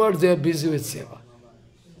 24 hours they are busy with seva.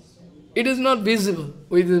 It is not visible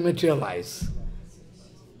with the material eyes.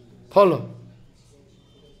 Follow.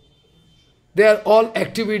 They are all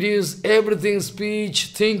activities, everything, speech,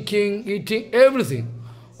 thinking, eating, everything,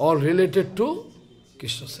 all related to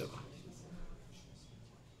Krishna Seva.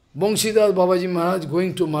 Bangsidas Babaji Maharaj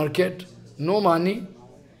going to market, no money.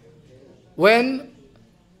 When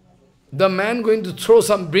the man going to throw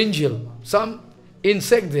some brinjal, some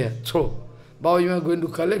insect there, throw. Babaji Maharaj going to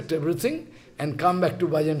collect everything and come back to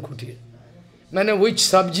Bhajan Kutir. Which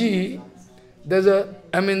sabji,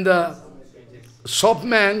 the shop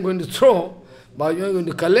man going to throw, Babaji Maharaj going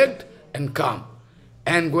to collect and come,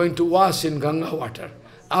 and going to wash in Ganga water.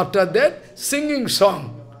 After that, singing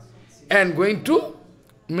song, and going to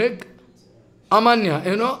make amanya,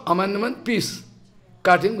 amanya means peace,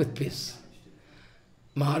 cutting with peace.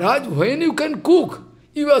 Maharaj, when you can cook,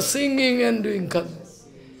 you are singing and doing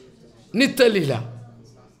Nitya Lila.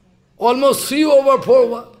 Almost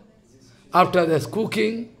 3/4. After that,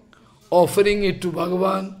 cooking, offering it to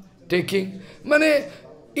Bhagavan, taking.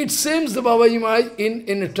 It seems the Babaji Maharaj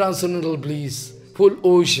in a transcendental bliss, full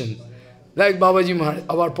ocean. Like Babaji Maharaj,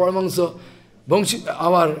 our Paramahansa,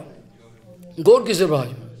 our Gaur-Kishore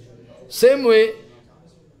Babaji. Same way,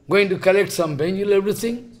 going to collect some bengal,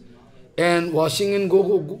 everything, and washing in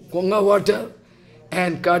Ganga water,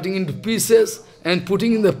 and cutting into pieces, and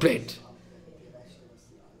putting in the plate.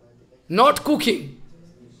 Not cooking.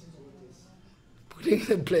 Putting in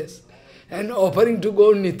the place, and offering to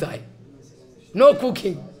Gaur Nitai. No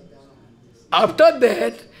cooking. After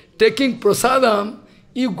that, taking prasadam,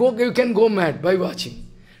 you can go mad by watching.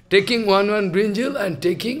 Taking one brinjal and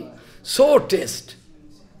taking so taste.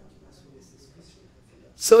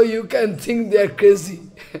 So you can think they are crazy.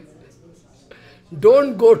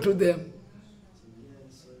 Don't go to them.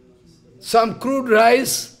 Some crude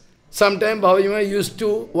rice, sometime Babaji Maharaj used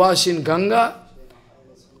to wash in Ganga.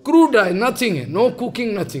 Crude rice, nothing, no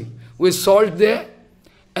cooking, nothing. With salt there,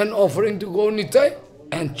 and offering to Gaur Nitai,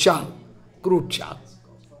 and chal, crude chal.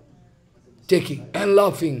 Taking and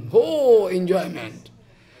laughing, oh, enjoyment.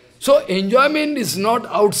 So enjoyment is not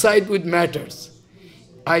outside with matters.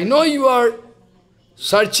 I know you are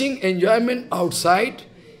searching enjoyment outside.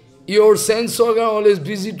 Your sense organ always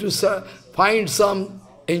busy to find some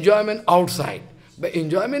enjoyment outside. But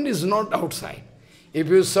enjoyment is not outside. If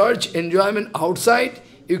you search enjoyment outside,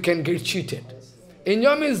 you can get cheated.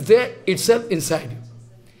 Enjoyment is there itself inside you.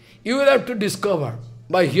 You will have to discover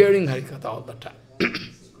by hearing Harikatha all the time.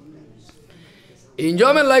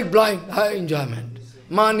 Enjoyment like blind, high enjoyment.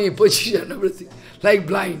 Money, position, everything, like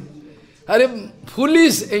blind.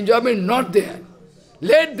 Foolish enjoyment not there.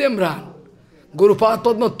 Let them run. Guru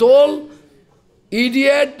Padma told,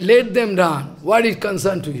 idiot, let them run. What is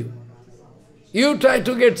concerned to you? You try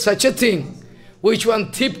to get such a thing, which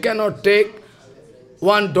one thief cannot take,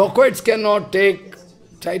 one dacoit cannot take,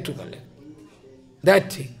 try to collect.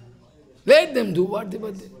 That thing. Let them do what they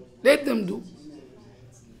want. Let them do.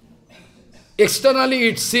 Externally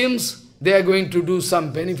it seems they are going to do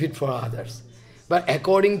some benefit for others. But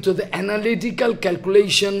according to the analytical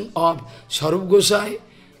calculation of Swarup Gosai,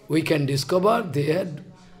 we can discover they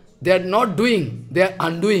are not doing, they are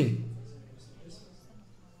undoing.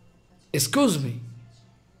 Excuse me.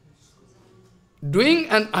 Doing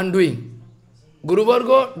and undoing. Guru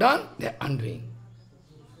Varga done, they are undoing.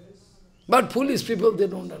 But foolish people, they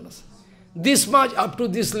don't understand. This much, up to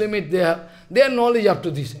this limit, they have their knowledge up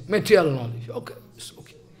to this, material knowledge. Okay, it's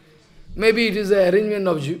okay. Maybe it is the arrangement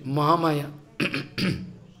of Mahamaya.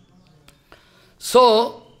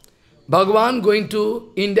 So, Bhagavan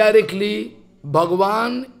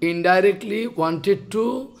indirectly wanted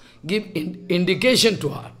to give indication to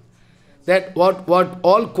her that what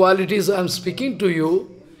all qualities I am speaking to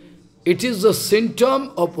you, it is the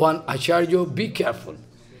symptom of one Acharya. Be careful.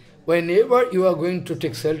 Whenever you are going to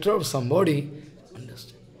take shelter of somebody,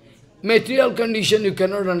 understand. Material condition you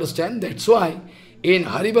cannot understand. That's why in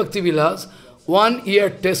Hari Bhakti Vilas, 1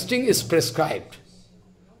 year testing is prescribed.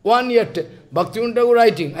 1 year Bhaktivinoda Thakur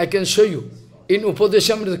writing, I can show you, in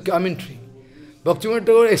Upadeshamrita commentary. Bhaktivinoda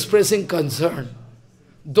Thakur expressing concern.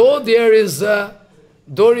 Though there is the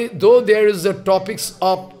topics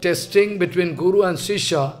of testing between Guru and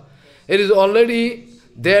Sishya, it is already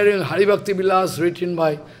there in Hari Bhakti Vilas written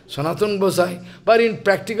by Sanatana Gosai, but in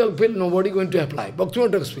practical field nobody going to apply.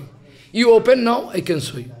 Bhaktivinoda Thakur speaks. You open now, I can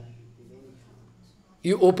show you.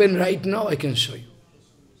 You open right now, I can show you.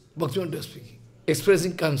 Bhaktivinoda Thakur speaking,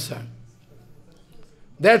 expressing concern.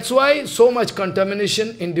 That's why so much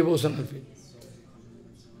contamination in devotional field.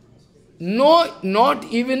 No, not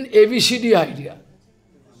even ABCD idea.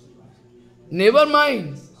 Never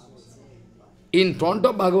mind. In front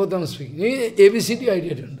of Bhagavatam speaking, ABCD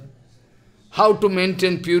idea don't know. How to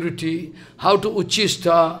maintain purity, how to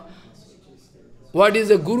uchishta, what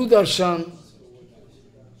is a Guru Darshan,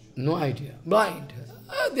 no idea. Blind.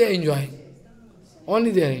 They are enjoying.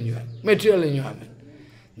 Only they are enjoying. Material enjoyment.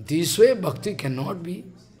 This way bhakti cannot be.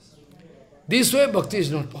 This way bhakti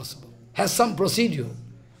is not possible. Has some procedure.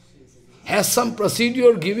 Has some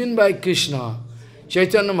procedure given by Krishna,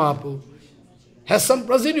 Chaitanya Mahaprabhu. Has some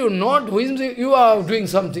procedure, not you are doing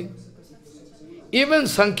something. Even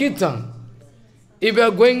Sankirtan, if you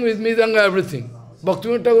are going with Midanga, everything,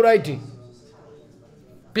 Bhaktivinoda Thakur writing,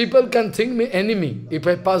 people can think me enemy if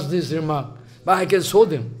I pass this remark, but I can show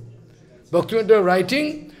them. Bhaktivinoda Thakur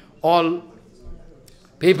writing, all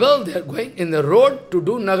people, they are going in the road to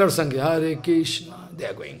do Nagar Sangeet, Hare Krishna, they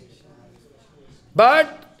are going.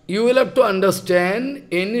 But you will have to understand,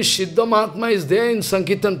 any Siddha Mahatma is there in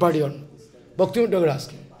Sankirtan party or not. Bhaktivinoda Thakur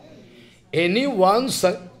asking. Any one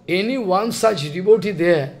such devotee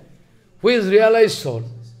there who is realized soul.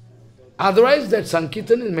 Otherwise that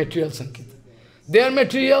Sankirtan is material Sankirtan. They are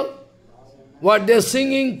material. What they are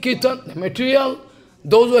singing, Kirtan, material.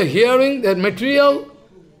 Those who are hearing, they are material.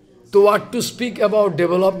 To what to speak about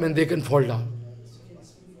development, they can fall down.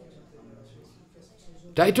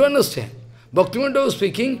 Try to understand. Bhaktivinoda Thakur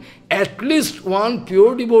speaking, at least one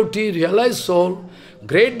pure devotee, realized soul,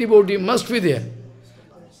 great devotee must be there.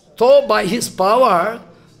 So by his power,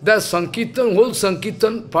 the Sankirtan, whole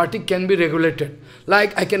Sankirtan party can be regulated.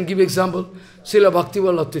 Like I can give example, Srila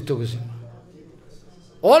Bhaktivinoda Goswami.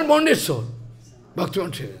 All bonded soul.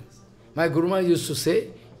 Bhaktivinoda Thakur. My Guru Maharaj used to say,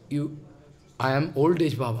 I am old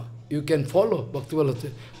age Baba. You can follow Bhaktivinoda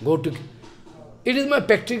Thakur. Go to. It is my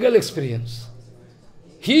practical experience.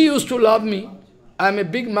 He used to love me. I am a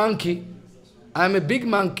big monkey. I am a big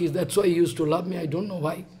monkey. That's why he used to love me. I don't know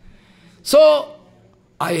why. So,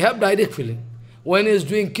 I have direct feeling. When he is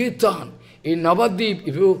doing Kirtan, in Navadvip,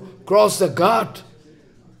 if you cross the Ghat,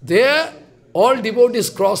 there, all devotees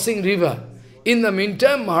crossing river. In the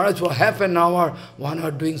meantime, Maharaj for half an hour, 1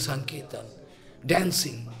 hour doing Sankirtan,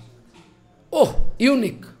 dancing. Oh,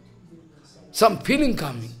 unique. Some feeling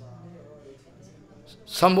coming.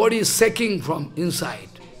 Somebody is shaking from inside.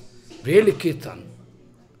 Really Kirtan.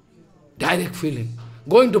 Direct feeling.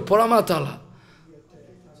 Going to Puramatala.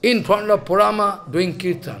 In front of Purama, doing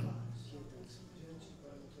Kirtan.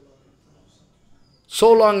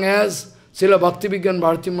 So long as Srila Bhaktivinoda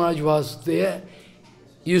Bharati Maharaj was there,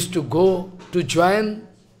 used to go to join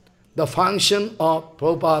the function of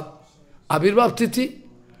Prabhupada Abhirbhav Tithi.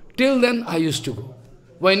 Till then I used to go.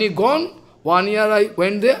 When he gone, 1 year I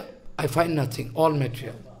went there, I find nothing, all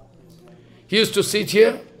material. He used to sit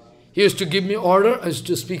here, he used to give me order, I used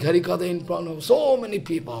to speak Harikatha in front of so many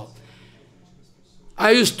people.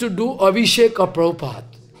 I used to do Abhishek of Prabhupada,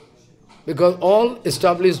 because all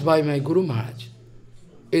established by my Guru Maharaj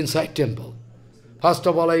inside temple. First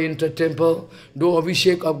of all, I enter temple, do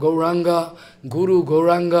Abhishek of Gauranga, Guru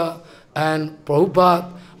Gauranga and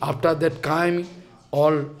Prabhupada. After that, came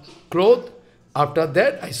all clothed. After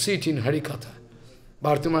that, I sit in Harikatha.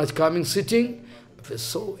 Bharati Maharaj coming, sitting, I feel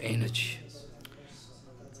so energy.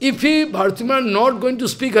 If Bharati Maharaj not going to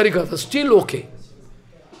speak Harikatha, still okay.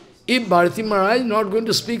 If Bharati Maharaj not going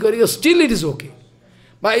to speak Harikatha, still it is okay.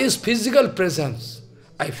 By his physical presence,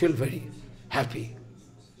 I feel very happy.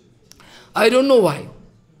 I don't know why.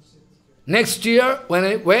 Next year, when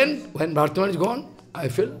I went, when Bharati Maharaj is gone, I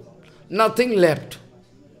feel nothing left.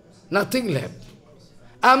 Nothing left.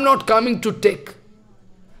 I am not coming to take.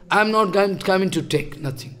 I am not coming to take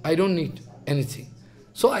nothing. I don't need anything.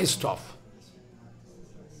 So I stop.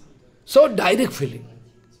 So direct feeling.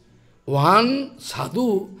 One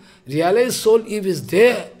sadhu realized soul if is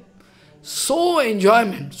there. So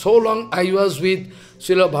enjoyment. So long I was with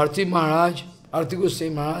Srila Bharati Maharaj, Bharati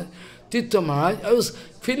Goswami Maharaj, Tirtha Maharaj. I was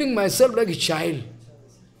feeling myself like a child.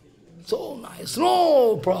 So nice,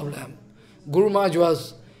 no problem. Guru Maharaj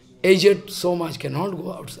was aged so much, cannot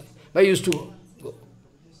go outside. But I used to go.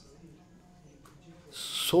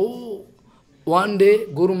 So, one day,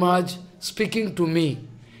 Guru Maharaj speaking to me,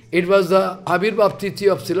 it was the Abhirbhav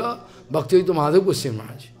Tithi of Srila Bhaktivedanta Madhav Goswami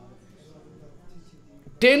Maharaj.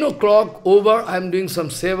 10 o'clock over, I am doing some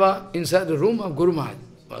seva inside the room of Guru Maharaj.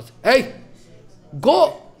 Hey,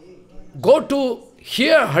 go to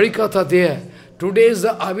hear Harikatha there. Today is the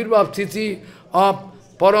Abhirbhav Tithi of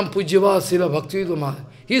Param Pujyavad Srila Bhaktivedanta Maharaj.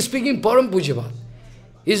 He is speaking Param Pujyavad.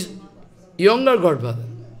 He is younger godbrother,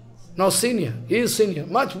 now senior. He is senior,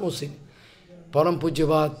 much more senior. Param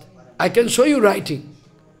Pujyavad. I can show you writing.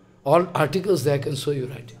 All articles there I can show you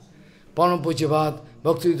writing. Param Pujyavad,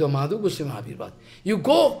 Bhaktivedanta Madhav Goswami Abhirbhav. You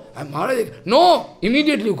go, and Maharaj, no,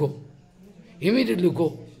 immediately go. Immediately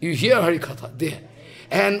go. You hear Harikatha there.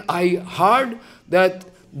 And I heard that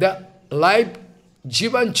the live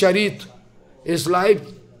Jivan Charit is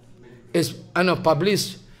live, is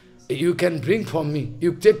published. You can bring from me.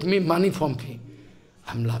 You take me money from me.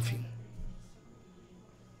 I'm laughing.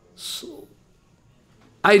 So,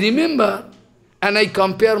 I remember and I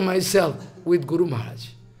compare myself with Guru Maharaj.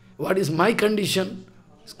 What is my condition?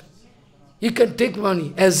 You can take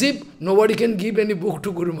money as if nobody can give any book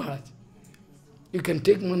to Guru Maharaj. You can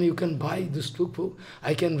take money, you can buy this book.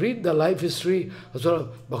 I can read the life history of sort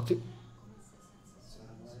of Bhakti.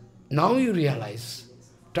 Now you realize,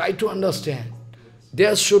 try to understand.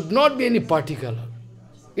 There should not be any particular.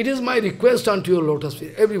 It is my request unto your lotus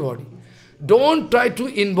feet, everybody. Don't try to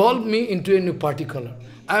involve me into any particular.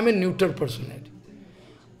 I am a neutral personality.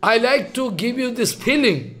 I like to give you this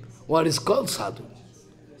feeling, what is called sadhu.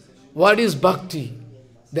 What is bhakti?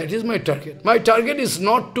 That is my target. My target is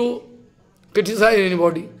not to criticize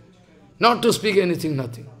anybody, not to speak anything,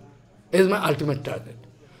 nothing. It is my ultimate target.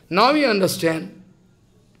 Now we understand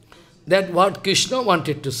that what Krishna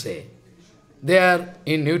wanted to say. They are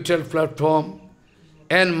in neutral platform,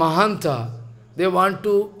 and Mahanta, they want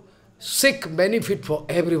to seek benefit for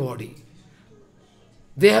everybody.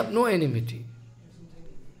 They have no enmity.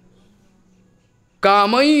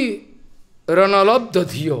 Kamai ranalabdha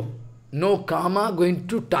dhiyo. No kama going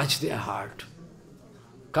to touch their heart.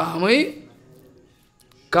 Kamair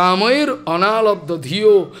analabdha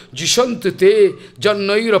dhiyo jishante te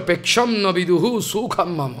jannair apeksham na viduhu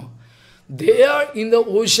sukham mama. They are in the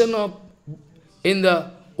ocean of,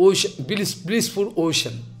 blissful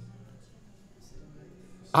ocean.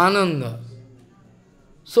 Ananda.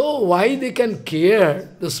 So why they can care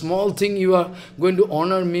the small thing you are going to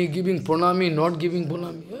honor me, giving pranami, not giving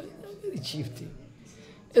pranami? Very cheap thing.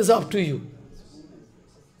 It's up to you.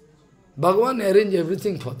 Bhagavan arranged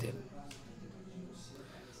everything for them.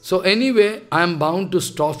 So anyway, I am bound to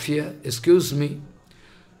stop here. Excuse me.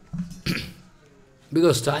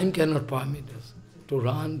 Because time cannot permit us to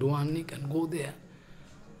run, Duani can go there.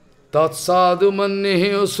 Tat sadhu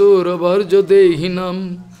mannehe asura varja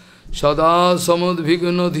dehinam sada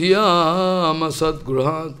samudvigna dhiyam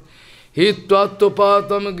sadgruhat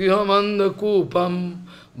hitvattopatam grihamanda kupam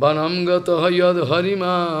vanam gataha yad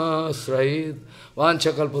harima srahit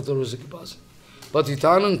vanchakalpatarusa kipasa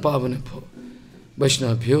patitanang pavanepho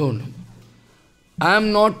vaishnavyo namo. I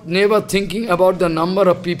am never thinking about the number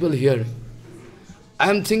of people here. I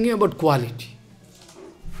am thinking about quality.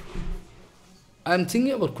 I am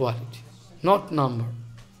thinking about quality, not number.